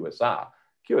your QSR.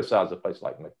 QSR is a place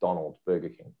like McDonald's, Burger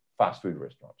King, fast food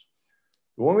restaurants.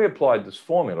 But when we applied this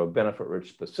formula of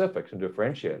benefit-rich specifics and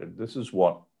differentiated, this is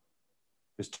what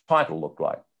his title looked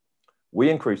like. We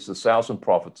increased the sales and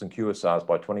profits in QSRs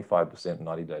by 25% in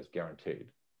 90 days guaranteed.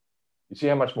 You see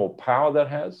how much more power that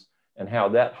has and how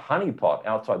that honeypot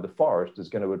outside the forest is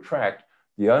going to attract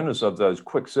the owners of those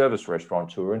quick service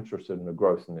restaurants who are interested in the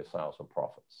growth in their sales and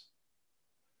profits.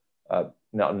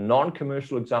 Now, a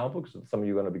non-commercial example, because some of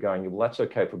you are going to be going, well, that's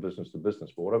okay for business to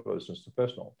business, but what about business to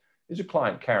personal? Is a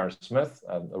client, Karen Smith,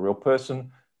 a real person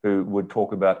who would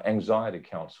talk about anxiety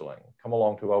counseling. Come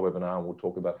along to our webinar and we'll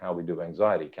talk about how we do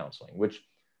anxiety counseling, which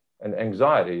and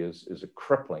anxiety is a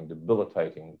crippling,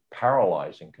 debilitating,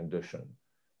 paralyzing condition.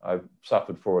 I've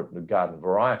suffered for it in the garden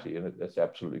variety, and it's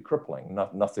absolutely crippling.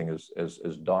 Nothing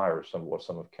as dire as what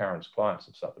some of Karen's clients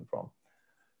have suffered from.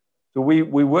 So we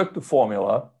worked the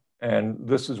formula, and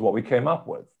this is what we came up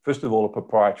with. First of all, a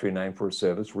proprietary name for a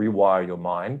service, Rewire Your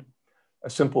Mind, a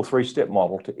simple 3-step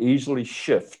model to easily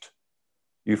shift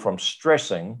you from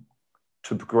stressing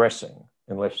to progressing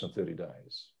in less than 30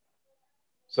 days.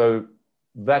 So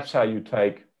that's how you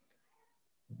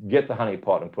get the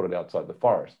honeypot and put it outside the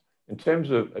forest. In terms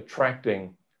of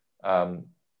attracting, I'm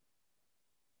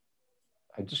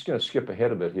just going to skip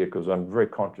ahead a bit here because I'm very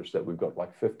conscious that we've got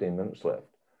like 15 minutes left.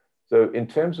 So in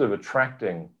terms of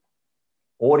attracting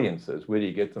audiences, where do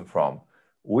you get them from?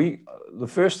 The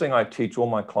first thing I teach all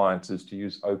my clients is to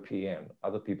use OPN,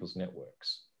 other people's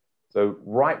networks. So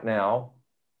right now,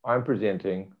 I'm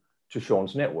presenting to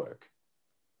Shawn's network.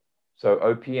 So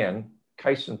OPN,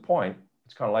 case in point,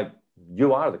 it's kind of like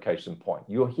you are the case in point.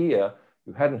 You're here,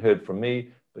 you hadn't heard from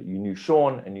me, but you knew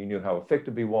Shawn and you knew how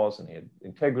effective he was and he had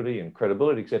integrity and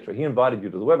credibility, etc. He invited you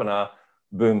to the webinar,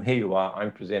 boom, here you are,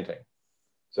 I'm presenting.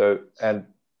 So, and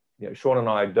you know, Shawn and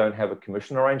I don't have a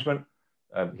commission arrangement.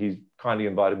 He kindly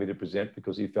invited me to present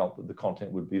because he felt that the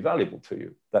content would be valuable to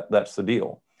you. That's the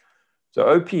deal. So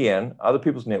OPN, other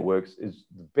people's networks, is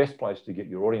the best place to get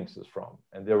your audiences from.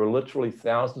 And there are literally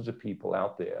thousands of people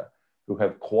out there who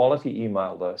have quality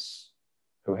email lists,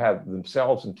 who have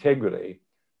themselves integrity,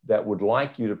 that would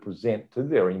like you to present to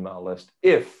their email list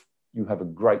if you have a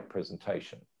great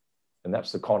presentation. And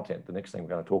that's the content, the next thing we're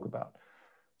going to talk about.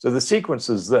 So the sequence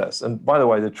is this. And by the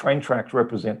way, the train tracks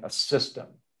represent a system,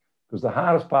 because the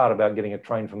hardest part about getting a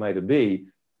train from A to B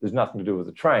is nothing to do with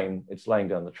the train, it's laying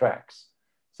down the tracks.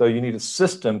 So you need a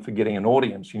system for getting an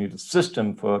audience. You need a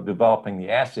system for developing the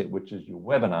asset, which is your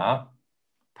webinar,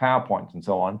 PowerPoints, and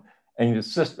so on. And you need a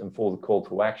system for the call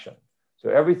to action. So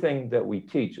everything that we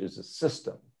teach is a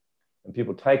system. And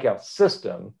people take our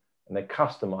system and they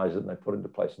customize it and they put it into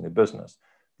place in their business.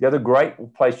 The other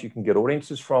great place you can get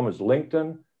audiences from is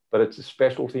LinkedIn, but it's a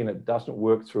specialty and it doesn't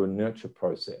work through a nurture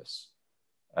process.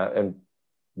 And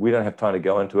we don't have time to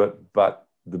go into it, but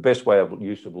the best way of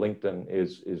use of LinkedIn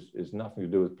is nothing to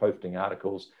do with posting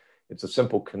articles. It's a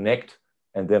simple connect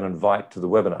and then invite to the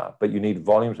webinar, but you need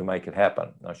volume to make it happen.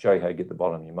 And I'll show you how you get the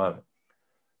volume in a moment.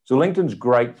 So LinkedIn's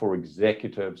great for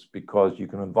executives because you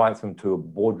can invite them to a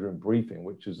boardroom briefing,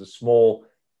 which is a small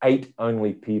 8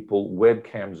 only people,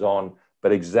 webcams on,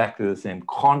 but exactly the same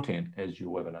content as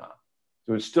your webinar.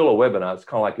 So it's still a webinar. It's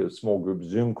kind of like a small group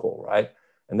Zoom call, right?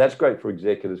 And that's great for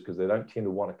executives because they don't tend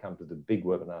to want to come to the big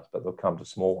webinars, but they'll come to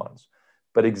small ones.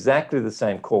 But exactly the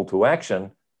same call to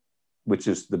action, which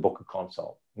is the book a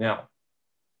consult. Now,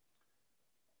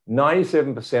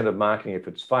 97% of marketing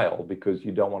efforts fail because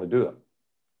you don't want to do them.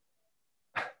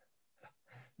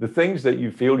 The things that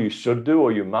you feel you should do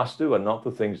or you must do are not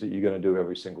the things that you're going to do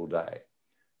every single day.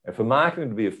 And for marketing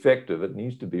to be effective, it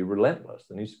needs to be relentless.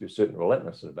 There needs to be a certain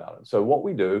relentlessness about it. So what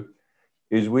we do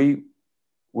is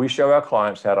we show our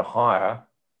clients how to hire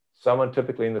someone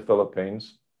typically in the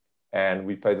Philippines, and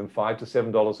we pay them $5 to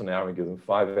 $7 an hour and give them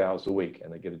 5 hours a week,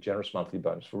 and they get a generous monthly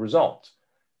bonus for results.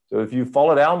 So if you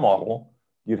followed our model,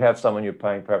 you'd have someone you're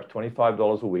paying perhaps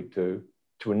 $25 a week to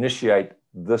initiate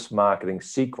this marketing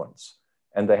sequence.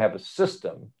 And they have a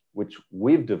system which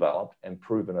we've developed and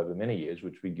proven over many years,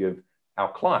 which we give our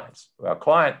clients. Our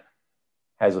client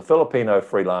has a Filipino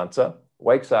freelancer,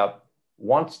 wakes up,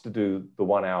 wants to do the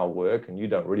 1 hour work, and you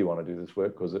don't really want to do this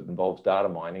work because it involves data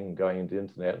mining and going into the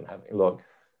internet and having a look,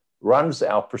 runs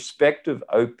our prospective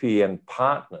OPN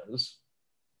partners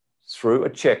through a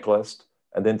checklist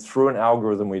and then through an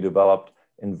algorithm we developed,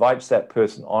 invites that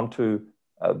person onto,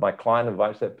 my client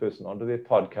invites that person onto their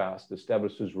podcast,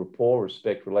 establishes rapport,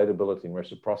 respect, relatability, and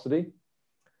reciprocity,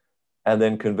 and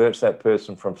then converts that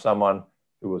person from someone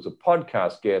who was a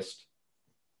podcast guest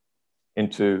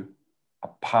into a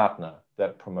partner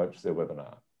that promotes their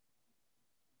webinar.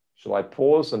 Shall I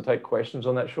pause and take questions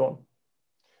on that, Shawn?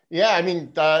 Yeah, I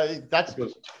mean, that's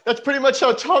pretty much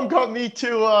how Tom got me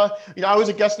to, I was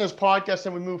a guest in his podcast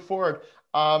and we moved forward.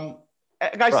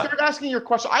 Guys, start asking your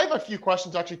question. I have a few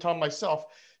questions actually, Tom, myself.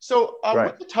 So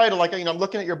with the title, like, I'm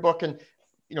looking at your book and,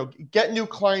 get new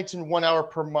clients in 1 hour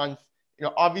per month.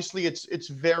 Obviously it's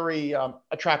very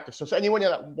attractive. So anyone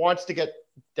that wants to get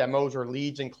demos or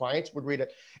leads and clients would read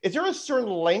it. Is there a certain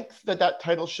length that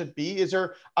title should be? Is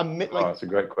there a that's a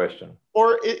great question.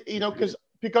 Or because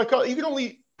you can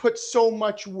only put so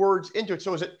much words into it.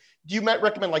 So do you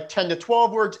recommend like 10 to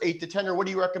 12 words, 8 to 10, or what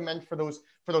do you recommend for those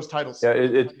titles? Yeah,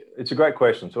 it's a great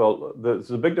question. So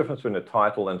there's a big difference between a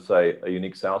title and, say, a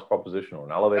unique sales proposition or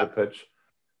an elevator pitch,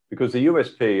 because the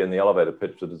USP and the elevator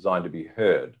pitch are designed to be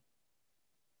heard.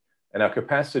 And our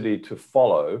capacity to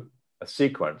follow a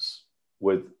sequence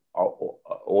with our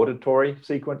auditory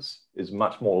sequence is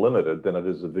much more limited than it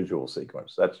is a visual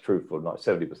sequence. That's true for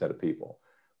 70% of people.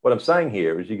 What I'm saying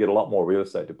here is you get a lot more real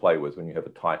estate to play with when you have a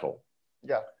title.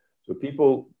 Yeah. So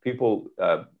people,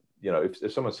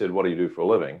 if someone said, what do you do for a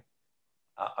living?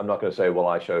 I'm not going to say, well,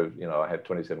 I show, I have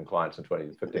 27 clients and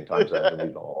 15 times that.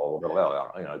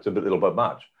 It's a little bit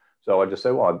much. So I just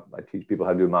say, well, I teach people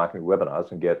how to do marketing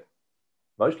webinars and get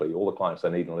mostly all the clients they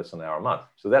need in less than an hour a month.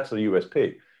 So that's the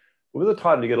USP. But with a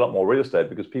title, you get a lot more real estate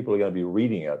because people are going to be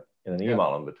reading it in an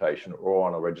email invitation or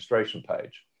on a registration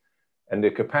page. And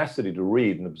their capacity to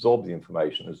read and absorb the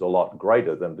information is a lot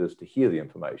greater than it is to hear the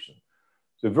information.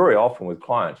 So very often with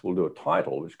clients, we'll do a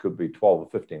title, which could be 12 or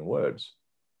 15 words.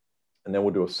 And then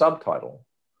we'll do a subtitle.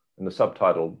 And the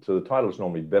title is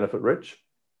normally benefit rich.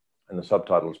 And the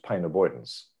subtitle is pain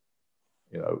avoidance,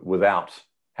 without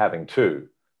having to.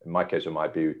 In my case, it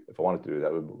might be, if I wanted to do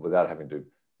that, without having to,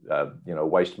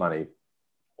 waste money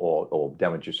or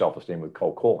damage your self-esteem with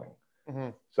cold calling. Mm-hmm.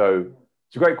 So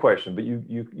it's a great question, but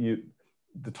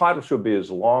the title should be as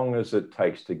long as it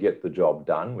takes to get the job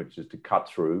done, which is to cut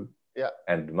through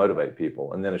and motivate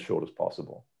people, and then as short as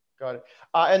possible. Got it.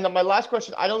 And then my last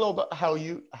question, I don't know about how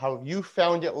you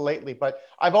found it lately, but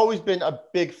I've always been a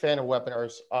big fan of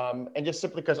webinars. And just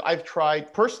simply because I've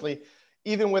tried personally,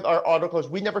 even with our Autoklose,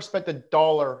 we never spent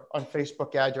 $1 on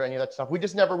Facebook ads or any of that stuff. We did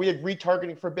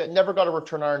retargeting for a bit, never got a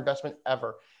return on our investment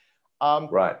ever.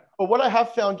 But what I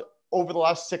have found over the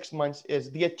last 6 months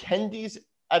is the attendees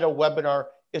at a webinar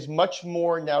is much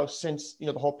more now since,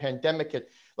 the whole pandemic hit.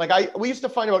 Like we used to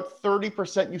find about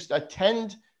 30% used to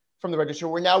attend from the register.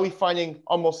 We're now finding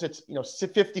almost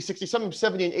 50, 60, some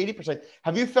 70 and 80%.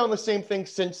 Have you found the same thing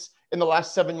since in the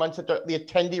last 7 months that the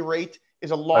attendee rate is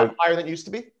a lot higher than it used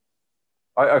to be?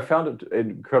 I found it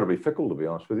incredibly fickle, to be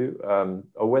honest with you.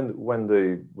 When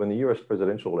the US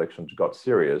presidential elections got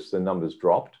serious, the numbers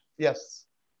dropped. Yes.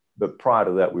 But prior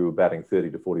to that, we were batting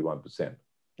 30 to 41%.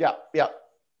 Yeah.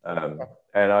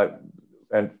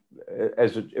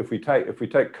 If we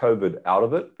take COVID out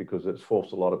of it, because it's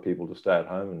forced a lot of people to stay at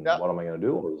home, and what am I going to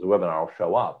do? Well, there's a webinar, I'll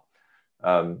show up.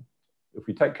 If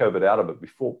we take COVID out of it,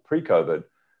 pre-COVID,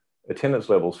 attendance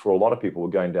levels for a lot of people were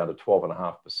going down to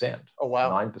 12.5%. Oh,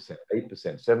 wow. 9%,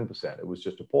 8%, 7%. It was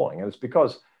just appalling. And it's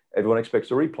because everyone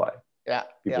expects a replay. Yeah.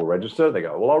 People register, they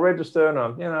go, well, I'll register,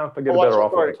 and if I get a better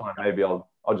offer at the time, maybe I'll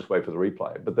just wait for the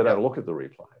replay. But they don't look at the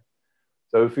replay.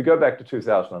 So if you go back to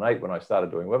 2008, when I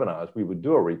started doing webinars, we would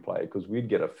do a replay because we'd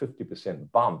get a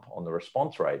 50% bump on the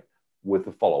response rate with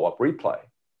the follow-up replay.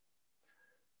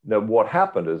 Now, what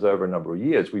happened is over a number of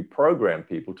years, we programmed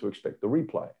people to expect the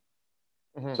replay.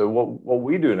 Mm-hmm. So what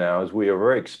we do now is we are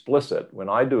very explicit. When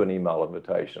I do an email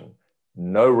invitation,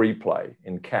 no replay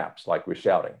in caps, like we're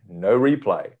shouting, no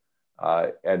replay.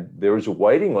 And there is a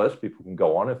waiting list. People can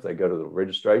go on if they go to the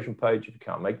registration page. If you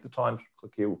can't make the time,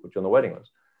 click here, we'll put you on the waiting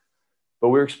list. But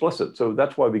we're explicit. So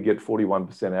that's why we get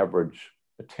 41% average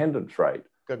attendance rate.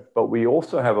 Good. But we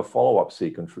also have a follow-up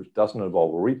sequence which doesn't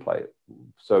involve a replay.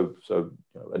 So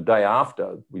a day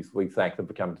after, we thank them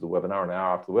for coming to the webinar. An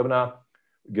hour after the webinar,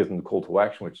 we give them the call to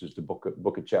action, which is to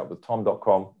book a chat with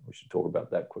tom.com. We should talk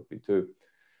about that quickly too,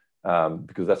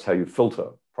 because that's how you filter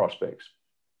prospects.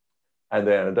 And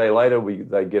then a day later,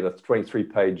 they get a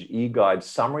 23-page e-guide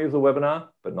summary of the webinar,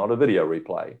 but not a video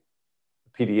replay,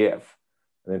 a PDF.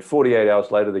 And then 48 hours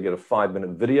later, they get a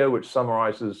 5-minute video, which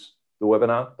summarizes the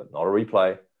webinar, but not a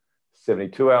replay.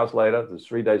 72 hours later,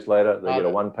 3 days later, they get a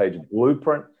 1-page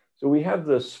blueprint. So we have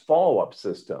this follow-up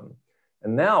system.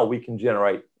 And now we can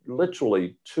generate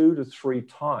literally 2 to 3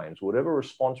 times whatever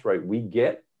response rate we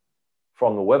get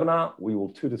from the webinar, we will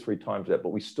 2 to 3 times that, but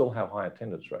we still have high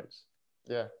attendance rates.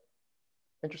 Yeah.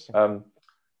 Interesting.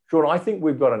 Shawn, I think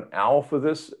we've got an hour for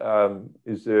this.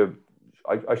 Is there?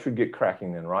 I should get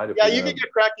cracking then, right? Yeah, you can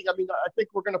get cracking. I mean, I think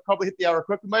we're going to probably hit the hour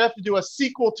quick. We might have to do a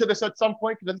sequel to this at some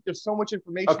point because I think there's so much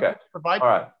information to provide. All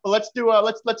right. But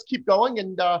let's keep going,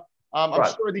 and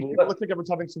I'm sure these people. Let's think everyone's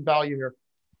having some value here.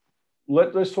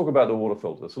 Let's talk about the water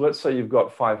filter. So let's say you've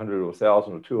got 500 or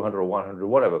 1,000 or 200 or 100 or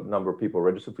whatever number of people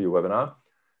registered for your webinar,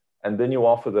 and then you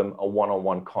offer them a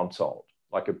one-on-one consult,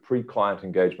 like a pre-client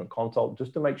engagement consult,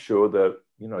 just to make sure that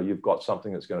you've got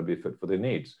something that's going to be fit for their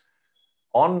needs.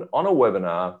 On a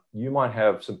webinar, you might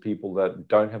have some people that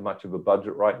don't have much of a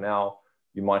budget right now.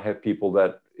 You might have people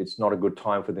that it's not a good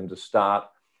time for them to start.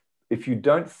 If you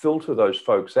don't filter those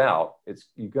folks out,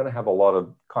 you're going to have a lot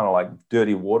of kind of like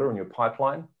dirty water in your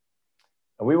pipeline.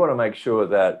 And we want to make sure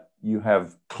that you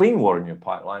have clean water in your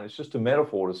pipeline. It's just a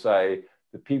metaphor to say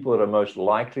the people that are most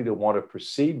likely to want to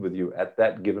proceed with you at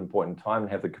that given point in time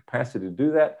and have the capacity to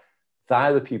do that,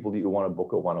 they're the people that you want to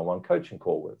book a one-on-one coaching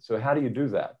call with. So how do you do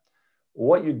that?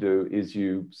 What you do is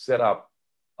you set up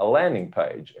a landing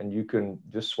page, and you can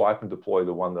just swipe and deploy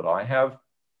the one that I have.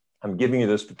 I'm giving you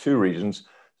this for two reasons.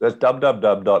 That's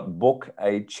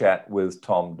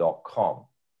www.bookachatwithtom.com.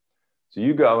 So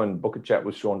you go and book a chat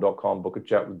with Shawn.com, book a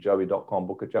chat with Joey.com,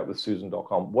 book a chat with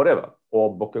Susan.com, whatever,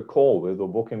 or book a call with, or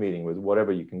book a meeting with,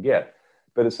 whatever you can get.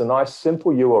 But it's a nice,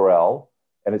 simple URL,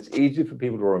 and it's easy for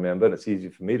people to remember, and it's easy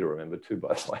for me to remember too,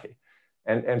 by the way.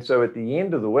 And so at the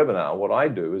end of the webinar, what I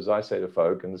do is I say to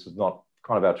folk, and this is not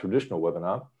kind of our traditional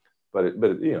webinar, but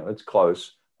it's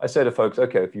close. I say to folks,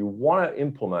 okay, if you want to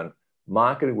implement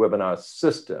marketing webinar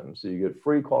systems so you get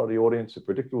free quality audience, a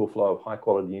predictable flow of high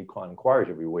quality new client inquiries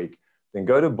every week, then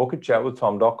go to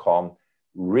bookachatwithtom.com,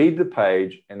 read the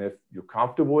page, and if you're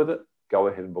comfortable with it, go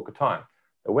ahead and book a time.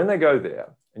 And when they go there,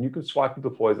 and you can swipe and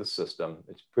deploy the system,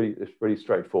 it's pretty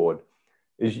straightforward,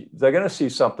 they're going to see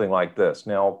something like this.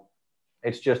 Now,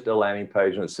 it's just a landing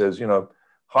page, and it says,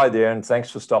 hi there, and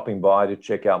thanks for stopping by to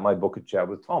check out my Book a Chat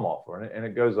with Tom offer. And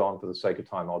it goes on. For the sake of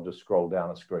time, I'll just scroll down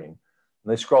a screen. And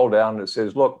they scroll down, and it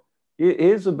says, look,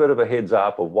 here's a bit of a heads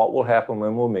up of what will happen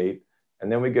when we'll meet.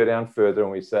 And then we go down further,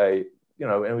 and we say,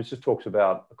 and it just talks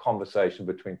about a conversation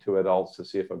between two adults to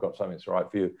see if I've got something that's right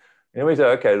for you. And we say,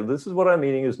 okay, this is what our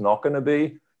meeting is not going to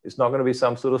be. It's not going to be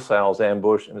some sort of sales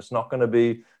ambush, and it's not going to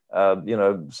be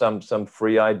some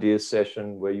free idea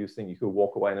session where you think you could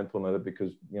walk away and implement it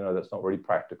because, that's not really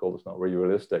practical. It's not really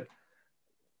realistic.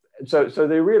 So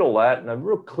they read all that, and they're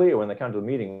real clear when they come to the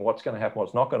meeting what's going to happen,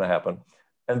 what's not going to happen.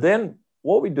 And then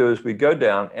what we do is we go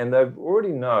down, and they already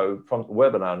know from the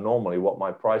webinar normally what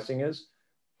my pricing is,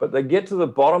 but they get to the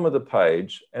bottom of the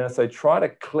page, and if they try to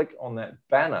click on that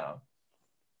banner,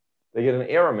 they get an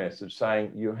error message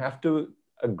saying you have to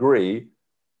agree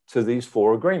to these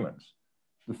 4 agreements.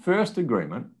 The first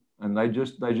agreement, and they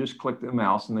just click their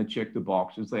mouse and they check the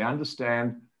boxes. They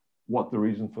understand what the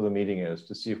reason for the meeting is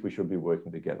to see if we should be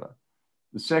working together.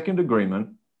 The second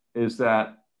agreement is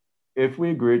that if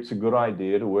we agree it's a good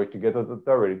idea to work together, that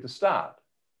they're ready to start.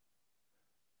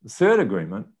 The third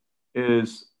agreement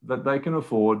is that they can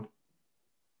afford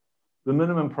the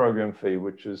minimum program fee,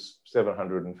 which is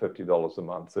 $750 a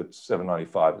month. It's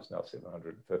 $795, it's now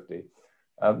 $750.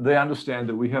 They understand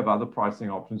that we have other pricing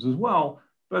options as well.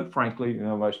 But frankly,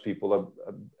 most people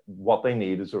what they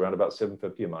need is around about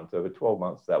 $750 a month over 12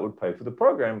 months. That would pay for the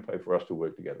program, pay for us to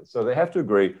work together. So they have to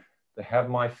agree to have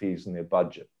my fees in their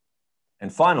budget.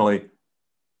 And finally,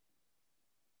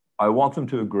 I want them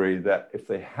to agree that if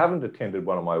they haven't attended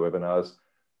one of my webinars,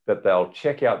 that they'll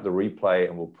check out the replay,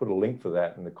 and we'll put a link for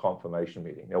that in the confirmation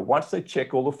meeting. Now, once they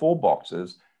check all the 4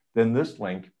 boxes, then this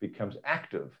link becomes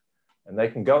active, and they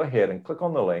can go ahead and click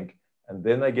on the link, and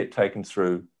then they get taken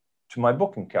through to my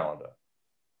booking calendar,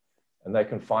 and they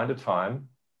can find a time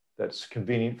that's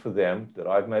convenient for them that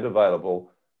I've made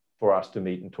available for us to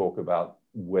meet and talk about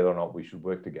whether or not we should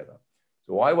work together.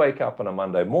 So I wake up on a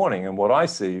Monday morning, and what I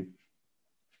see,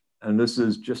 and this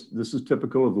is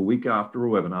typical of the week after a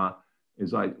webinar,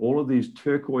 is all of these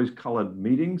turquoise colored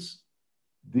meetings.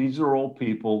 These are all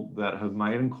people that have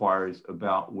made inquiries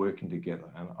about working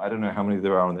together. And I don't know how many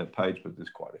there are on that page, but there's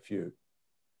quite a few.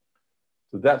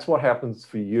 So that's what happens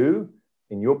for you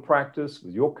in your practice,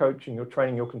 with your coaching, your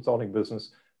training, your consulting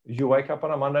business, is you wake up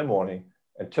on a Monday morning,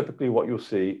 and typically what you'll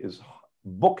see is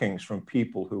bookings from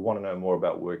people who want to know more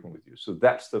about working with you. So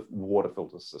that's the water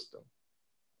filter system.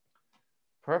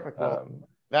 Perfect. Well,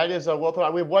 that is well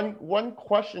thought. We have one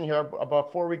question here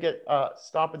before we get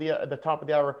stop at the top of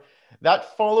the hour.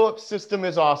 That follow-up system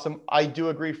is awesome. I do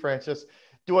agree, Francis.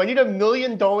 Do I need $1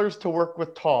 million to work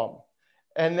with Tom?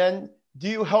 And then, do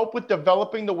you help with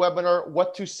developing the webinar,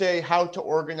 what to say, how to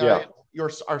organize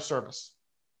our service?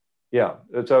 Yeah,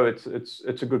 so it's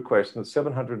a good question. It's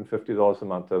 $750 a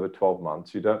month over 12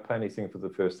 months. You don't pay anything for the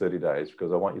first 30 days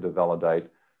because I want you to validate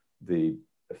the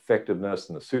effectiveness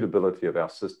and the suitability of our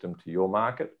system to your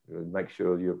market. Make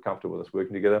sure you're comfortable with us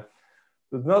working together.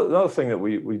 There's another thing that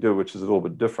we do, which is a little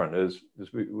bit different, is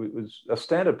a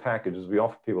standard package is we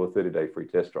offer people a 30-day free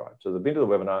test drive. So they've been to the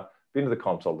webinar, been to the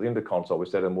console. At the end of the console, we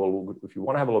say to them, well, if you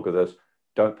want to have a look at this,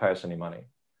 don't pay us any money.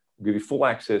 We'll give you full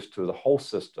access to the whole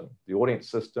system, the audience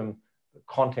system, the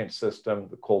content system,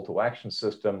 the call to action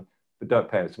system, but don't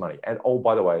pay us money. And oh,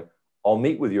 by the way, I'll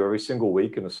meet with you every single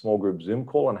week in a small group Zoom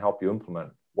call and help you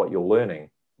implement what you're learning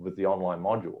with the online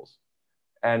modules.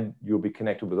 And you'll be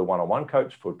connected with a one-on-one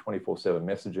coach for 24/7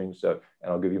 messaging. So,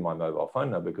 and I'll give you my mobile phone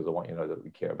number because I want you to know that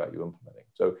we care about you implementing.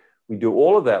 So we do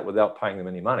all of that without paying them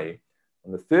any money.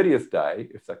 On the 30th day,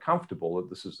 if they're comfortable that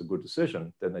this is a good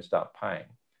decision, then they start paying.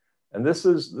 And this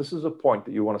is a point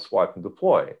that you want to swipe and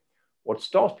deploy. What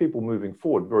stops people moving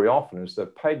forward very often is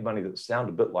they've paid money that sound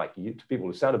a bit like you, to people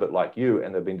who sound a bit like you,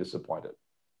 and they've been disappointed.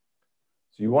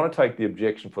 So you want to take the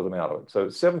objection for them out of it. So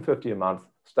it's $750 a month,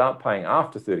 start paying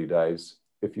after 30 days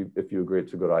if you agree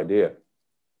it's a good idea.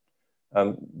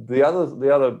 The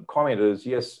other comment is,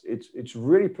 yes, it's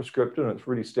really prescriptive and it's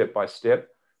really step-by-step.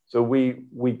 So we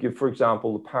give, for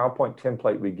example, the PowerPoint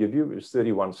template we give you is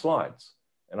 31 slides.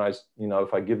 And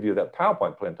if I give you that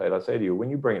PowerPoint template, I say to you, when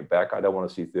you bring it back, I don't want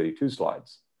to see 32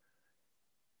 slides.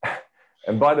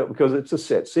 And because it's a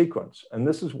set sequence. And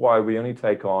this is why we only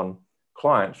take on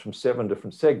clients from 7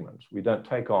 different segments. We don't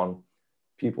take on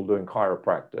people doing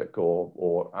chiropractic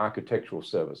or architectural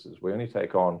services. We only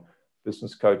take on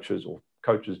business coaches or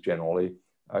coaches generally,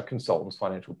 consultants,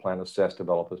 financial planners, SaaS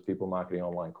developers, people marketing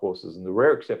online courses. And the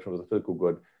rare exception with the physical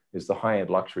good is the high-end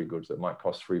luxury goods that might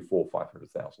cost $300,000, $400,000,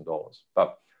 $500,000.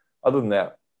 But other than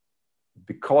that,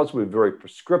 because we're very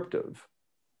prescriptive,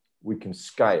 we can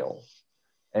scale.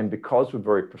 And because we're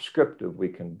very prescriptive, we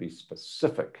can be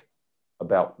specific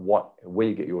about where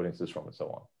you get your audiences from and so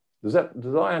on. Does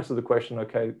that answer the question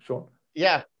okay, Shawn?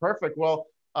 Yeah, perfect. Well,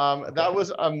 that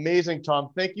was amazing, Tom.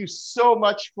 Thank you so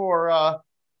much for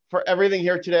everything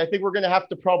here today. I think we're going to have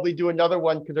to probably do another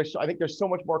one because I think there's so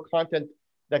much more content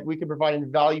that we can provide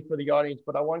in value for the audience.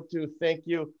 But I want to thank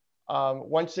you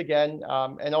once again.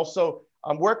 And also,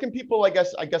 where can people, I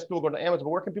guess people go to Amazon, but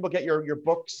where can people get your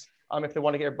books if they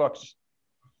want to get your books?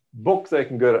 Book, they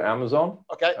can go to Amazon.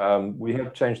 Okay. We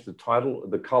have changed the title,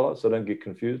 the color, so don't get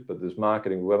confused, but there's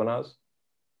marketing webinars.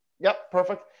 Yep,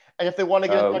 perfect. And if they want to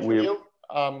get in touch with you,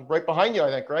 right behind you, I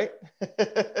think, right?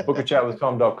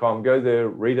 bookachatwithtom.com. Go there,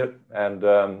 read it,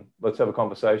 and let's have a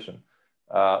conversation.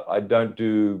 I don't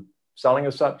do selling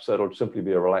as such, so it'll simply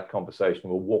be a relaxed conversation.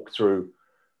 We'll walk through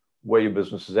where your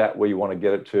business is at, where you want to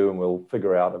get it to, and we'll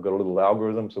figure out, I've got a little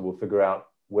algorithm, so we'll figure out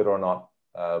whether or not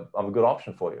I'm a good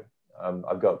option for you.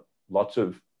 I've got lots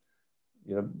of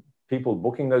people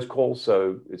booking those calls,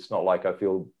 so it's not like I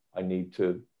feel I need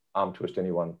to arm twist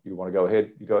anyone. You want to go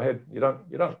ahead, you go ahead. You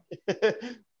don't.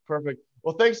 Perfect.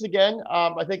 Well, thanks again.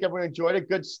 I think everyone enjoyed it.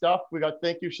 Good stuff.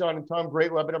 Thank you, Shawn and Tom.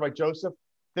 Great webinar by Joseph.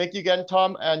 Thank you again,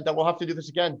 Tom, and we'll have to do this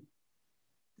again.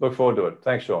 Look forward to it.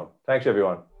 Thanks, Shawn. Thanks,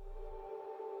 everyone.